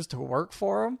hunters to work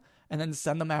for him and then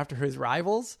send them after his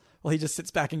rivals. Well, he just sits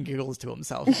back and giggles to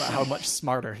himself about how much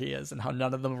smarter he is and how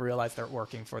none of them realize they're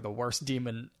working for the worst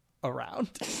demon around.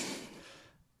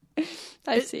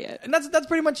 I see it. And that's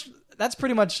pretty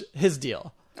much his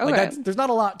deal. Okay. Like there's not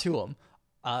a lot to him.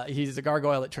 He's a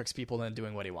gargoyle that tricks people into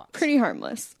doing what he wants. Pretty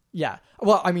harmless. Yeah.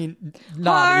 Well, I mean,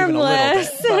 not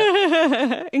harmless. Even a little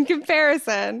bit. But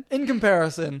in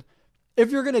comparison,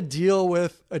 if you're going to deal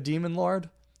with a demon lord,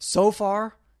 so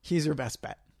far, he's your best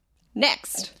bet.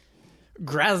 Next.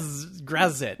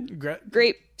 Grazit.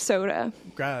 Grape soda.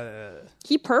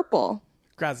 He purple.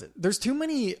 Grazit. There's too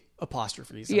many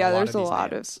apostrophes. Yeah, there's a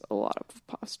lot of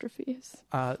apostrophes.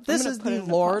 This is the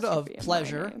Lord of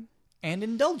Pleasure and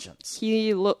Indulgence.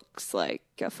 He looks like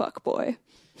a fuckboy.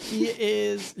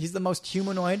 He's the most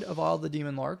humanoid of all the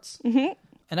demon lords. Mm-hmm.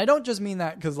 And I don't just mean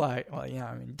that because,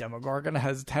 Demogorgon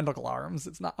has tentacle arms.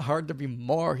 It's not hard to be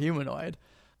more humanoid.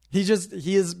 He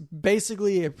is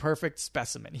basically a perfect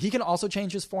specimen. He can also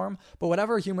change his form, but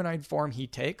whatever humanoid form he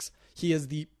takes, he is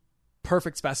the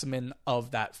perfect specimen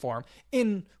of that form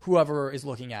in whoever is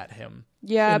looking at him.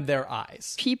 Yeah, in their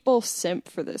eyes. People simp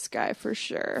for this guy for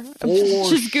sure.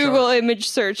 Google image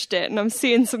searched it and I'm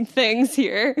seeing some things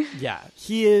here. Yeah,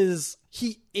 he is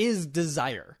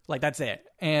desire. Like, that's it.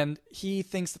 And he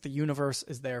thinks that the universe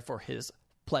is there for his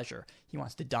pleasure. He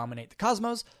wants to dominate the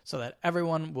cosmos so that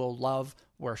everyone will love,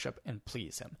 worship, and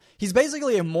please him. He's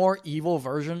basically a more evil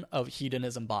version of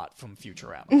Hedonism Bot from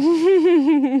Futurama.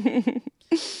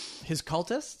 His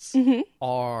cultists Mm-hmm.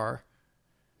 are,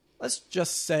 let's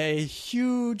just say,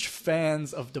 huge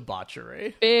fans of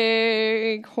debauchery.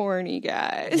 Big horny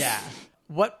guys. Yeah.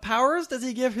 What powers does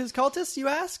he give his cultists, you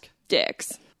ask?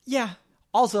 Dicks. Yeah.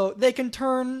 Also, they can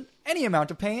turn any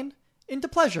amount of pain into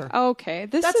pleasure. Okay,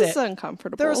 this That's is it.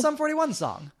 uncomfortable. There's a Sum 41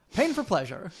 song. Pain for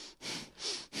pleasure.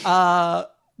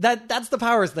 That's the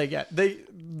powers they get.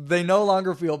 They no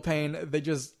longer feel pain. They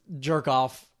just jerk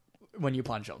off when you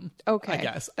punch them. Okay, I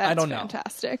guess. that's I don't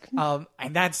fantastic. know.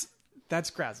 And that's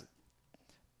Graz.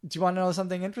 Do you want to know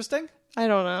something interesting? I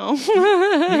don't know.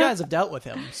 You guys have dealt with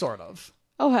him, sort of.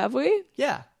 Oh, have we?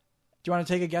 Yeah. Do you want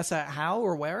to take a guess at how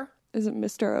or where? Is it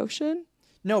Mr. Ocean?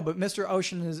 No, but Mr.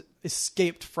 Ocean has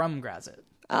escaped from Grazit.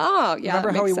 Oh, yeah.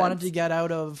 Remember how he wanted sense. to get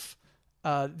out of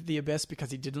the abyss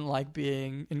because he didn't like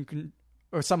being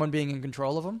or someone being in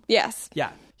control of him? Yes.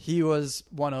 Yeah. He was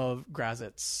one of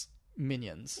Grazit's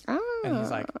minions. Oh. And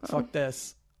he's like, fuck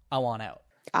this. I want out.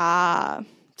 Ah.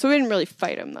 So we didn't really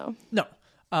fight him, though. No.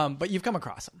 But you've come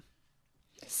across him.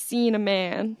 Seen a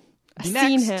man. I The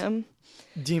seen next- him.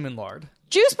 Demon Lord.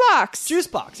 Juice box. Juice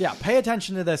Box. Yeah, pay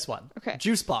attention to this one. Okay.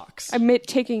 Juice Box. I'm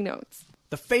taking notes.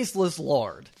 The Faceless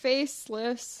Lord.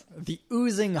 Faceless. The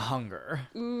Oozing Hunger.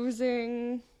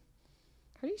 Oozing.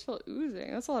 How do you spell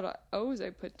oozing? That's a lot of O's I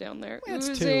put down there. It's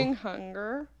Oozing 2.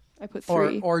 hunger. I put Or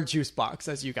 3. Juice Box,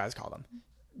 as you guys call them.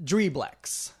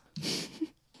 Dreeblex.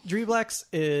 Dreeblex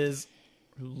is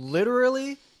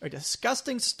literally a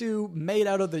disgusting stew made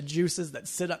out of the juices that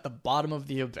sit at the bottom of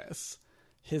the abyss.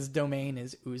 His domain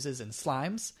is oozes and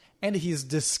slimes, and he's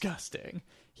disgusting.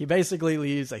 He basically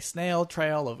leaves a snail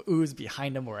trail of ooze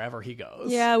behind him wherever he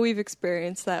goes. Yeah, we've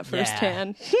experienced that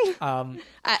firsthand. Um,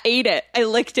 I ate it. I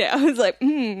licked it. I was like,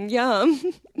 yum.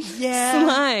 yeah.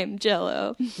 Slime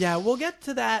jello. Yeah, we'll get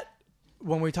to that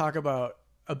when we talk about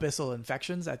abyssal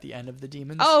infections at the end of the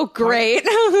demons. Oh, part. great.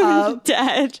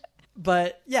 Dead.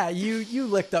 But yeah, you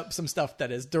licked up some stuff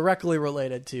that is directly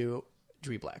related to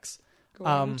Dreeblex.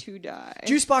 Going to die.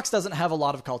 Juicebox doesn't have a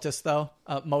lot of cultists, though.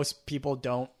 Most people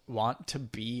don't want to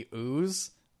be ooze.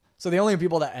 So the only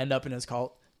people that end up in his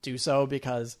cult do so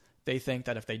because they think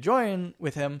that if they join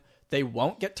with him, they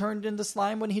won't get turned into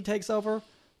slime when he takes over.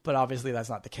 But obviously that's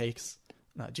not the case.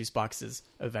 Juicebox is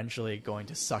eventually going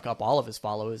to suck up all of his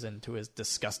followers into his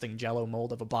disgusting jello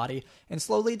mold of a body and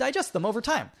slowly digest them over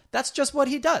time. That's just what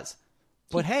he does.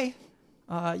 But hey,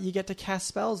 you get to cast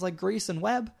spells like Grease and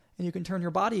Web, and you can turn your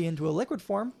body into a liquid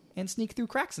form and sneak through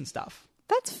cracks and stuff.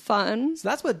 That's fun. So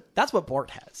that's what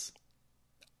Bort has.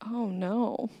 Oh,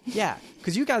 no. Yeah,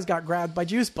 because you guys got grabbed by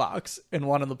Juicebox in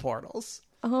one of the portals.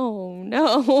 Oh,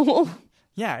 no.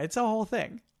 Yeah, it's a whole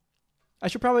thing. I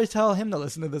should probably tell him to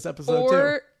listen to this episode,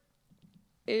 Bort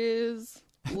is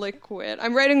liquid.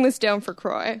 I'm writing this down for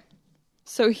Croy.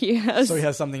 So he has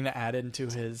something to add into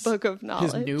his book of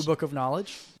knowledge. his new book of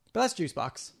knowledge. But that's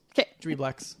Juicebox. Okay.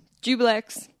 Dreeblex.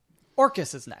 Jublex.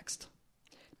 Orcus is next.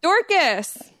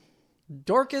 Dorcas.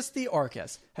 Dorcas the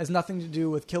Orcus has nothing to do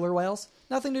with killer whales,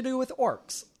 nothing to do with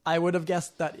orcs. I would have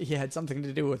guessed that he had something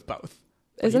to do with both.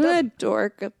 But Isn't he a doesn't.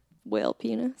 dork a whale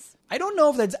penis? I don't know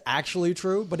if that's actually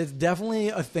true, but it's definitely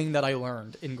a thing that I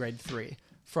learned in grade 3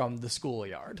 from the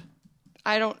schoolyard. Oh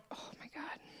my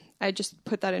God. I just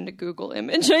put that into Google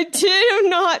image. I do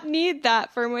not need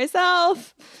that for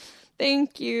myself.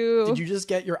 Thank you. Did you just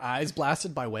get your eyes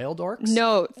blasted by whale dorks?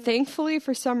 No, thankfully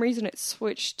for some reason it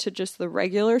switched to just the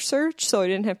regular search, so I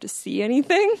didn't have to see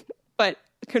anything. But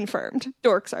confirmed,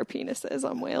 dorks are penises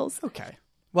on whales. Okay.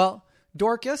 Well,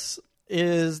 Dorcas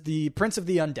is the prince of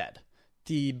the undead,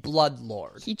 the blood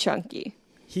lord. He chunky.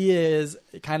 He is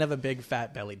kind of a big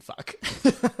fat bellied fuck.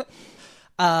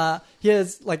 He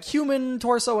has like human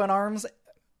torso and arms,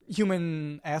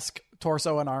 human-esque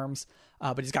torso and arms,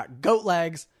 but he's got goat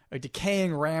legs, a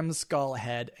decaying ram skull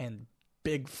head, and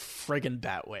big friggin'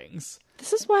 bat wings.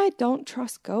 This is why I don't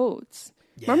trust goats.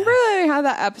 Yeah. Remember I had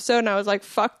that episode and I was like,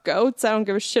 fuck goats. I don't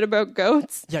give a shit about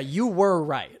goats. Yeah, you were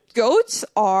right. Goats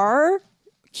are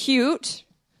cute,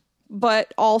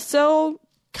 but also,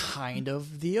 Kind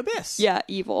of the abyss. yeah,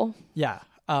 evil. Yeah.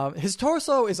 His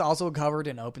torso is also covered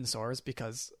in open sores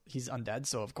because he's undead,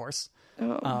 so of course.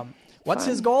 What's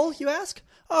his goal, you ask?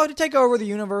 Oh, to take over the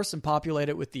universe and populate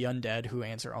it with the undead who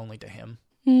answer only to him.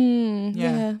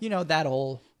 Yeah. You know, that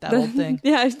old thing.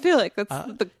 Yeah, I feel like that's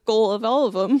the goal of all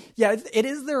of them. Yeah, it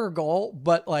is their goal,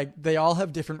 but like they all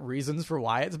have different reasons for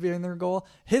why it's being their goal.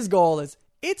 His goal is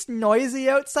it's noisy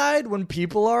outside when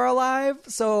people are alive,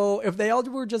 so if they all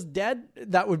were just dead,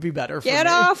 that would be better for Get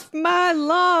me. off my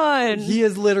lawn! He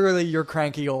is literally your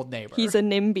cranky old neighbor. He's a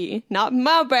NIMBY. Not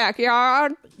my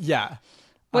backyard. Yeah.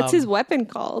 What's his weapon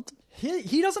called?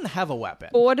 He doesn't have a weapon.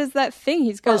 But what is that thing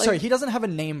he's got? He doesn't have a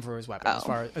name for his weapon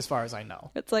as far as I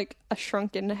know. It's like a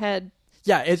shrunken head.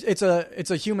 Yeah, it's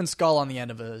a human skull on the end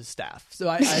of a staff. So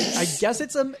I guess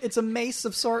it's a mace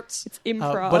of sorts. It's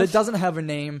improv. But it doesn't have a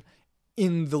name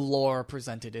in the lore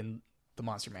presented in the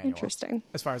Monster Manual. Interesting.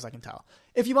 As far as I can tell.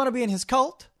 If you want to be in his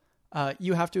cult,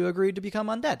 you have to agree to become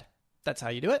undead. That's how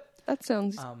you do it. That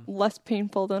sounds less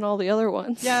painful than all the other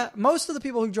ones. Yeah, most of the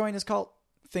people who join his cult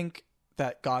think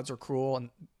that gods are cruel and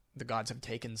the gods have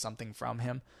taken something from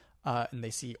him. And they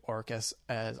see Orcus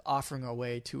as offering a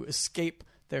way to escape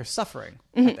their suffering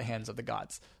at the hands of the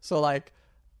gods. So, like,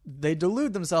 they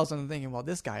delude themselves into thinking, well,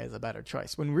 this guy is a better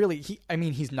choice. When really,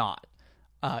 he's not.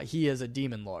 He is a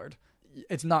demon lord.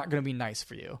 It's not going to be nice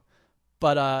for you.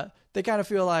 But they kind of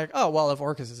feel like, oh, well, if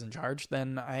Orcus is in charge,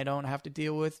 then I don't have to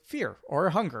deal with fear or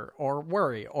hunger or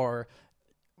worry or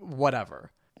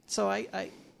whatever. So I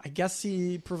guess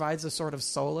he provides a sort of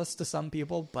solace to some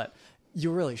people, but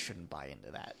you really shouldn't buy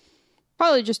into that.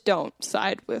 Probably just don't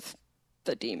side with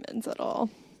the demons at all.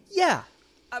 Yeah,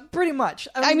 pretty much.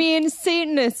 I mean,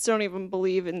 Satanists don't even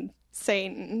believe in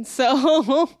Satan,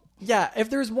 so... Yeah, if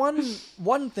there's one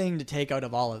thing to take out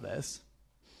of all of this,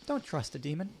 don't trust a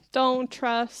demon. Don't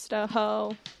trust a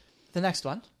hoe. The next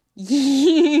one. Yinogu.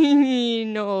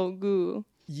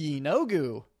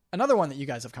 Yinogu. Another one that you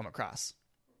guys have come across.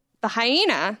 The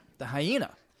hyena. The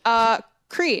hyena.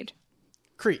 Creed.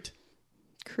 Crete.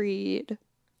 Creed.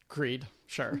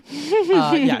 Sure.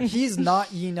 Yeah, he's not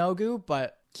Yinogu,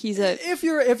 but if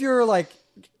you're like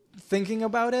thinking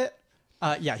about it,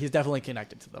 yeah, he's definitely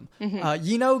connected to them.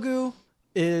 Yinogu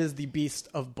is the beast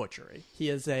of butchery. He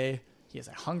is a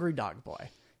hungry dog boy.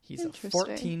 He's a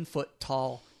 14-foot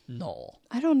tall gnoll.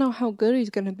 I don't know how good he's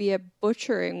going to be at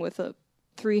butchering with a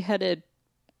 3-headed.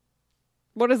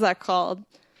 What is that called?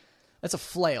 That's a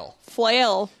flail.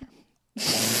 Flail.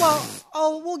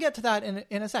 Well, we'll get to that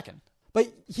in a second. But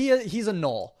he's a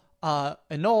gnoll. A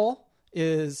gnoll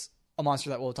is a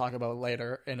monster that we'll talk about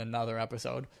later in another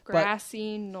episode.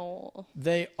 Grassy gnoll.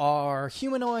 They are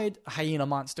humanoid hyena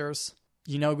monsters.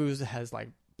 Yinogu has like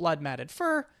blood-matted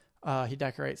fur. He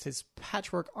decorates his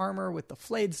patchwork armor with the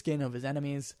flayed skin of his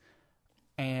enemies.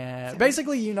 And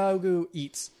basically, Yinogu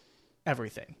eats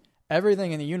everything.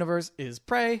 Everything in the universe is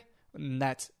prey, and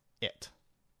that's it.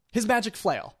 His magic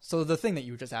flail. So the thing that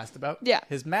you just asked about. Yeah.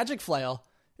 His magic flail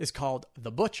is called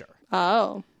the Butcher.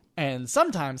 Oh. And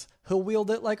sometimes he'll wield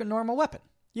it like a normal weapon.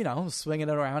 You know, swinging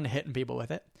it around and hitting people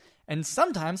with it. And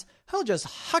sometimes he'll just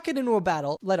huck it into a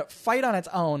battle, let it fight on its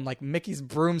own like Mickey's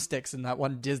broomsticks in that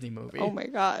one Disney movie. Oh my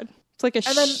god. It's like a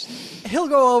And then he'll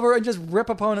go over and just rip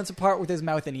opponents apart with his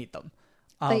mouth and eat them.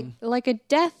 like a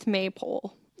death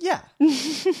maypole. Yeah.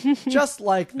 Just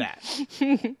like that.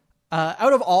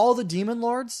 Out of all the demon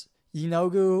lords,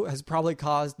 Yinogu has probably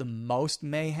caused the most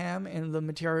mayhem in the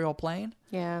material plane.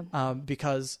 Yeah.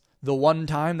 Because the one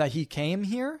time that he came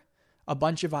here, a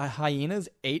bunch of hyenas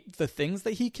ate the things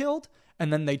that he killed,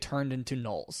 and then they turned into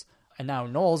gnolls. And now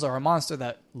gnolls are a monster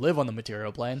that live on the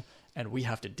material plane, and we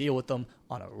have to deal with them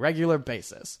on a regular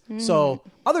basis. So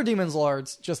other demons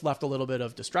lords just left a little bit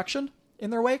of destruction in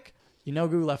their wake.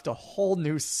 Yinogu left a whole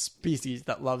new species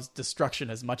that loves destruction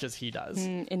as much as he does.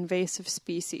 Invasive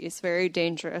species. Very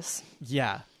dangerous.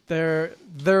 Yeah. They're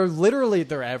literally,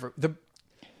 the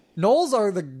gnolls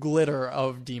are the glitter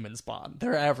of demon spawn.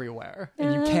 They're everywhere,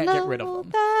 and you can't get rid of them.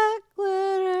 That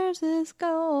glitters is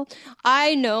gold.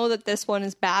 I know that this one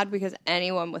is bad because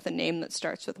anyone with a name that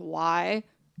starts with Y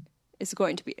is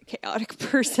going to be a chaotic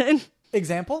person.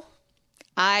 Example?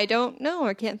 I don't know.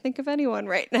 I can't think of anyone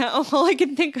right now. All I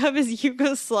can think of is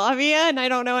Yugoslavia, and I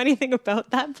don't know anything about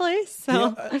that place.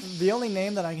 So the only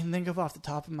name that I can think of off the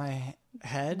top of my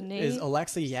head is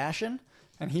Alexei Yashin,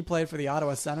 and he played for the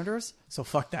Ottawa Senators, so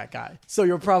fuck that guy. So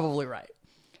you're probably right.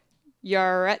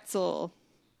 Yaretzel,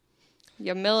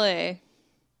 Yamile,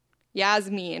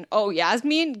 Yasmin. Oh,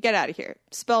 Yasmin? Get out of here.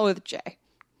 Spell with J.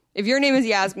 If your name is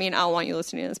Yasmin, I don't want you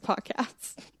listening to this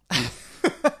podcast.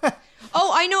 Oh,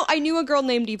 I know. I knew a girl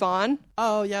named Yvonne.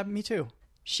 Oh, yeah, me too.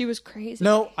 She was crazy.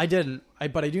 No, I didn't.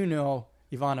 But I do know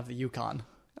Yvonne of the Yukon.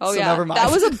 Oh, so yeah. Never mind. That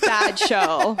was a bad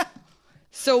show.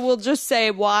 So we'll just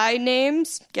say Y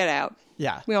names. Get out.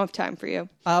 Yeah. We don't have time for you.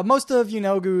 Most of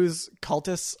Yinogu's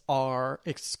cultists are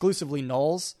exclusively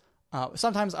gnolls.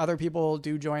 Sometimes other people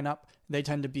do join up. They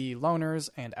tend to be loners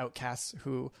and outcasts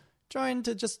who join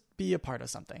to just be a part of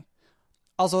something.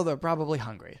 Also, they're probably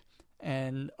hungry.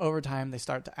 And over time, they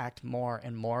start to act more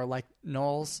and more like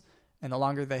gnolls. And the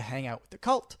longer they hang out with the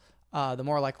cult, the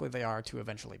more likely they are to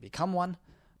eventually become one.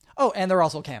 Oh, and they're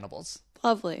also cannibals.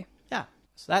 Lovely. Yeah.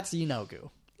 So that's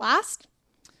Yinogu. Last?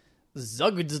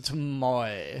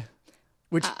 Zugdtmoy.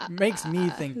 which makes me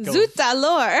think of Zut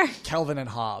alors. Kelvin and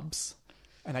Hobbes,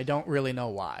 and I don't really know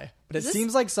why. But it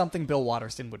seems like something Bill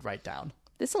Watterson would write down.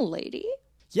 This a lady?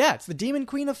 Yeah, it's the demon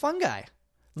queen of fungi.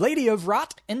 Lady of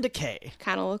rot and decay.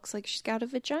 Kind of looks like she's got a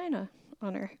vagina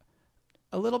on her.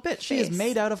 A little bit. She is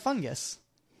made out of fungus.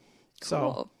 Cool.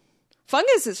 So,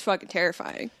 fungus is fucking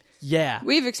terrifying. yeah.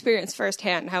 We've experienced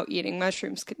firsthand how eating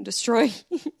mushrooms can destroy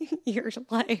your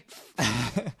life.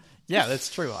 Yeah,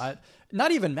 that's true.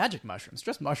 Not even magic mushrooms,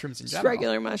 just mushrooms in Just general.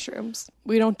 regular mushrooms.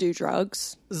 We don't do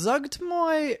drugs.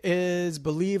 Zugtmoy is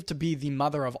believed to be the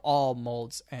mother of all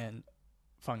molds and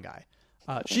fungi.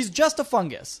 She's just a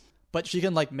fungus, but she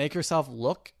can like make herself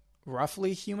look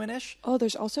roughly humanish. Oh,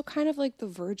 there's also kind of like the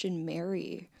Virgin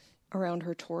Mary around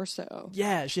her torso.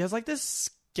 Yeah, she has like this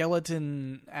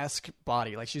skeleton-esque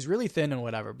body. Like she's really thin and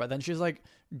whatever, but then she's like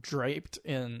draped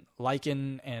in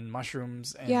lichen and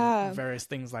mushrooms and various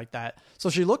things like that. So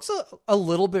she looks a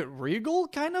little bit regal,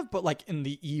 kind of, but like in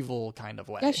the evil kind of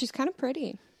way. Yeah, she's kind of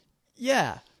pretty.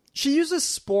 Yeah. She uses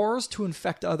spores to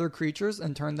infect other creatures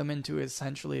and turn them into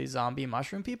essentially zombie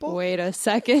mushroom people. Wait a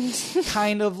second.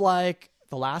 Kind of like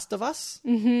The Last of Us.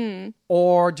 Mm-hmm.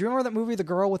 Or do you remember that movie, The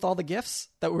Girl with All the Gifts?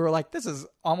 That we were like, this is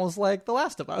almost like The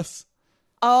Last of Us.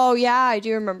 Oh, yeah, I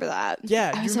do remember that.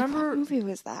 Yeah, I do you remember? Like, what movie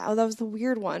was that? Oh, that was the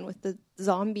weird one with the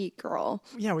zombie girl.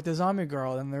 Yeah, with the zombie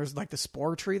girl, and there's like the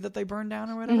spore tree that they burned down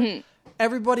or whatever.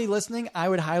 Everybody listening, I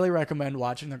would highly recommend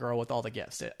watching The Girl with All the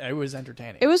Gifts. It was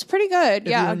entertaining. It was pretty good,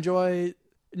 If you enjoy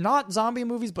not zombie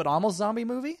movies, but almost zombie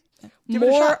movie, give it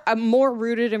a shot. A more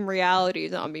rooted in reality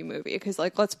zombie movie. Because,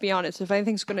 like, let's be honest, if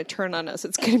anything's going to turn on us,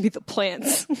 it's going to be the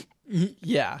plants.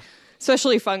 Yeah.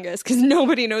 Especially fungus, because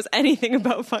nobody knows anything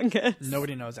about fungus.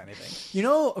 Nobody knows anything. You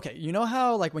know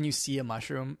how like when you see a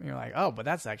mushroom, you're like, oh, but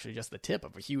that's actually just the tip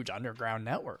of a huge underground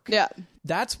network. Yeah.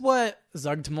 That's what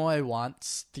Zugtmoy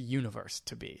wants the universe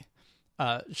to be.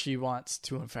 She wants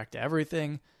to infect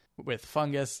everything with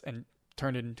fungus and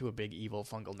turn it into a big evil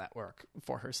fungal network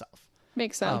for herself.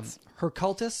 Makes sense. Her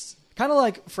cultists, kind of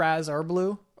like Franz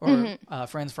Erblu or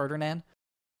Franz Ferdinand,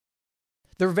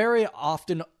 they're very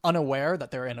often unaware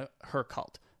that they're in her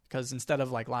cult, because instead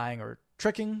of like lying or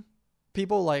tricking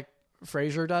people like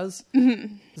Frasier does,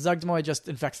 Zugtmoy just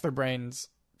infects their brains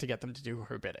to get them to do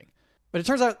her bidding. But it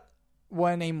turns out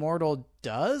when a mortal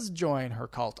does join her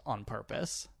cult on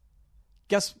purpose,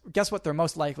 guess what they're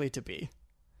most likely to be?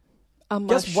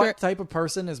 Guess what type of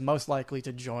person is most likely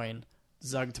to join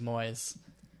Zugtmoy's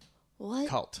cult?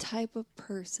 What type of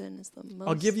person is the most...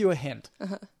 I'll give you a hint.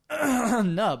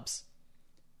 Nubs.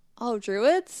 Oh,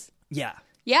 druids? Yeah.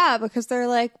 Yeah, because they're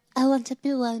like, I want to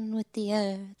be one with the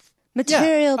earth.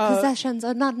 Material possessions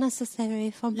are not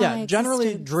necessary for my existence.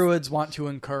 Generally, druids want to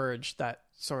encourage that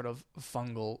sort of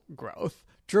fungal growth.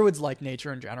 Druids like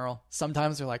nature in general.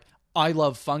 Sometimes they're like, I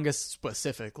love fungus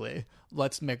specifically.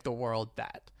 Let's make the world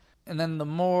that. And then the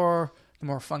more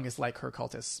fungus-like her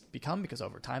cultists become, because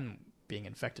over time, being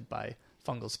infected by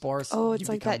fungal spores, it's you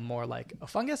like become that more like a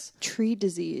fungus. tree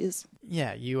disease.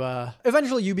 Yeah, you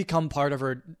eventually you become part of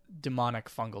her demonic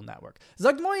fungal network.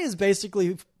 Zugtmoy is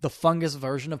basically the fungus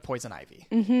version of poison ivy.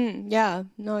 Yeah,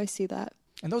 no, I see that.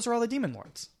 And those are all the demon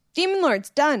lords. Demon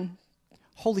lords, done.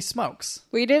 Holy smokes.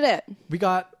 We did it. We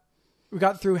got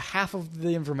through half of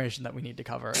the information that we need to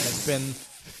cover, and it's been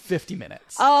 50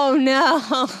 minutes. Oh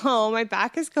no, my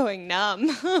back is going numb.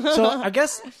 So I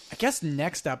guess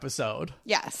next episode,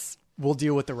 yes, we'll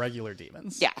deal with the regular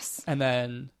demons. Yes, and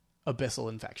then abyssal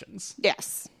infections.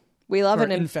 Yes, we love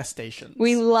an infestation.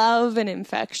 We love an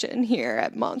infection here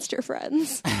at Monster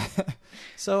Friends.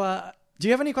 So, do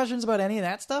you have any questions about any of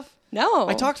that stuff? No,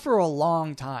 I talked for a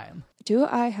long time. Do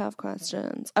I have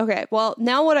questions? Okay, well,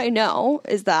 now what I know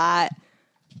is that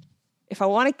if I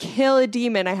want to kill a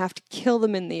demon, I have to kill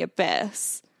them in the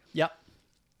abyss. Yep.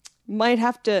 Might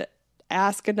have to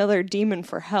ask another demon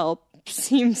for help.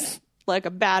 Seems like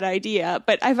a bad idea.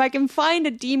 But if I can find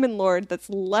a demon lord that's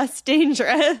less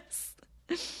dangerous,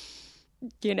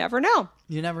 you never know.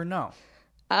 You never know.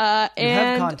 You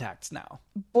have contacts now.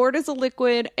 Bored as a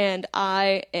liquid, and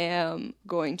I am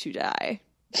going to die.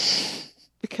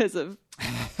 Because of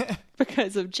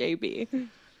JB.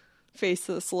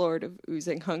 Faceless Lord of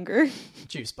Oozing Hunger.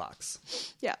 Juice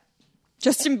box. Yeah.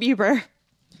 Justin Bieber.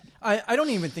 I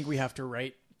don't even think we have to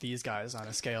rate these guys on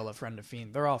a scale of friend to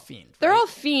fiend. They're all fiend. Right? They're all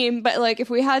fiend, but like if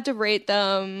we had to rate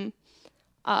them,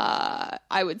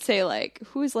 I would say like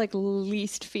who's like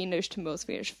least fiendish to most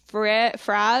fiendish?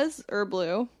 Fraz or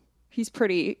Blue. He's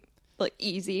pretty like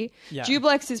easy. Yeah.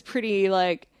 Jublex is pretty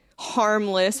like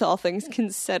harmless, all things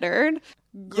considered.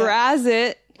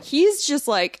 Grazit, he's just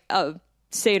like a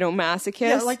sadomasochist.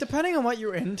 Yeah, like depending on what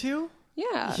you're into.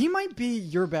 Yeah. He might be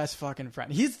your best fucking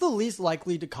friend. He's the least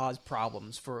likely to cause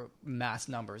problems for mass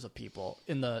numbers of people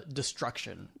in the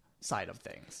destruction side of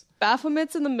things.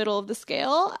 Baphomet's in the middle of the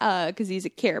scale because he's a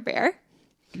Care Bear.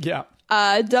 Yeah.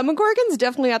 Demogorgon's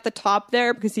definitely at the top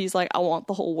there because he's like, I want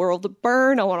the whole world to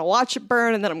burn. I want to watch it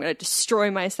burn, and then I'm going to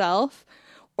destroy myself.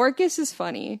 Orcus is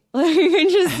funny.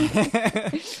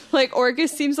 Like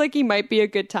Orcus seems like he might be a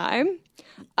good time.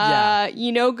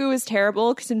 Yenogu is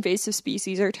terrible because invasive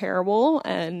species are terrible,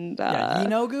 and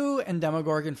Yenogu and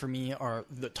Demogorgon for me are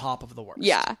the top of the worst.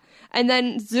 Yeah, and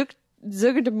then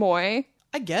Zugademoy.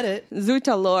 I get it.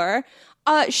 Zutalor.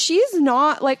 She's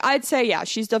not like I'd say. Yeah,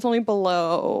 she's definitely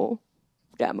below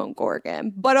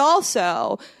Demogorgon, but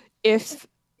also if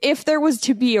there was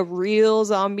to be a real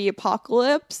zombie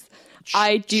apocalypse,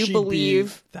 I do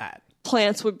believe that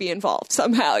plants would be involved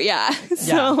somehow. Yeah.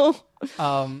 So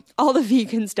all the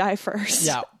vegans die first.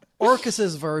 Yeah.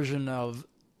 Orcus's version of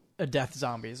death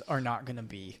zombies are not going to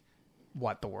be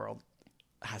what the world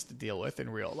has to deal with in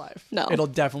real life. No. It'll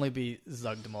definitely be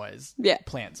Zugdemoy's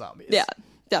plant zombies. Yeah,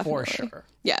 definitely. For sure.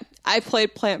 Yeah. I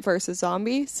played Plant vs.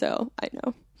 Zombie, so I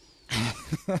know.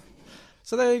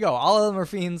 So there you go. All of them are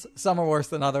fiends. Some are worse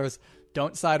than others.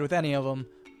 Don't side with any of them,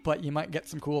 but you might get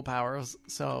some cool powers.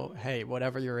 So, hey,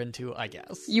 whatever you're into, I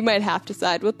guess. You might have to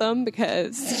side with them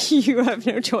because you have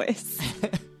no choice.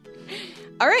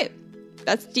 All right.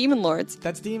 That's Demon Lords.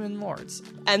 That's Demon Lords.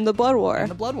 And the Blood War.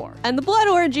 And the Blood War. And the Blood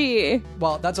Orgy.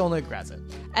 Well, that's only Grazit.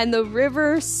 And the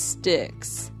River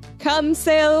Styx. Come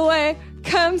sail away.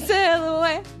 Come sail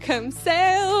away. Come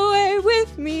sail away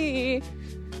with me.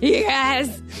 You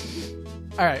guys.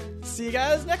 All right. See you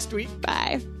guys next week.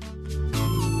 Bye.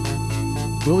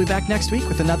 We'll be back next week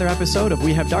with another episode of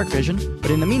We Have Dark Vision.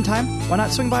 But in the meantime, why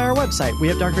not swing by our website,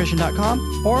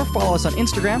 wehavedarkvision.com, or follow us on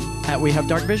Instagram at We Have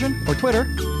Dark Vision, or Twitter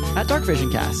at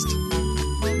DarkVisionCast.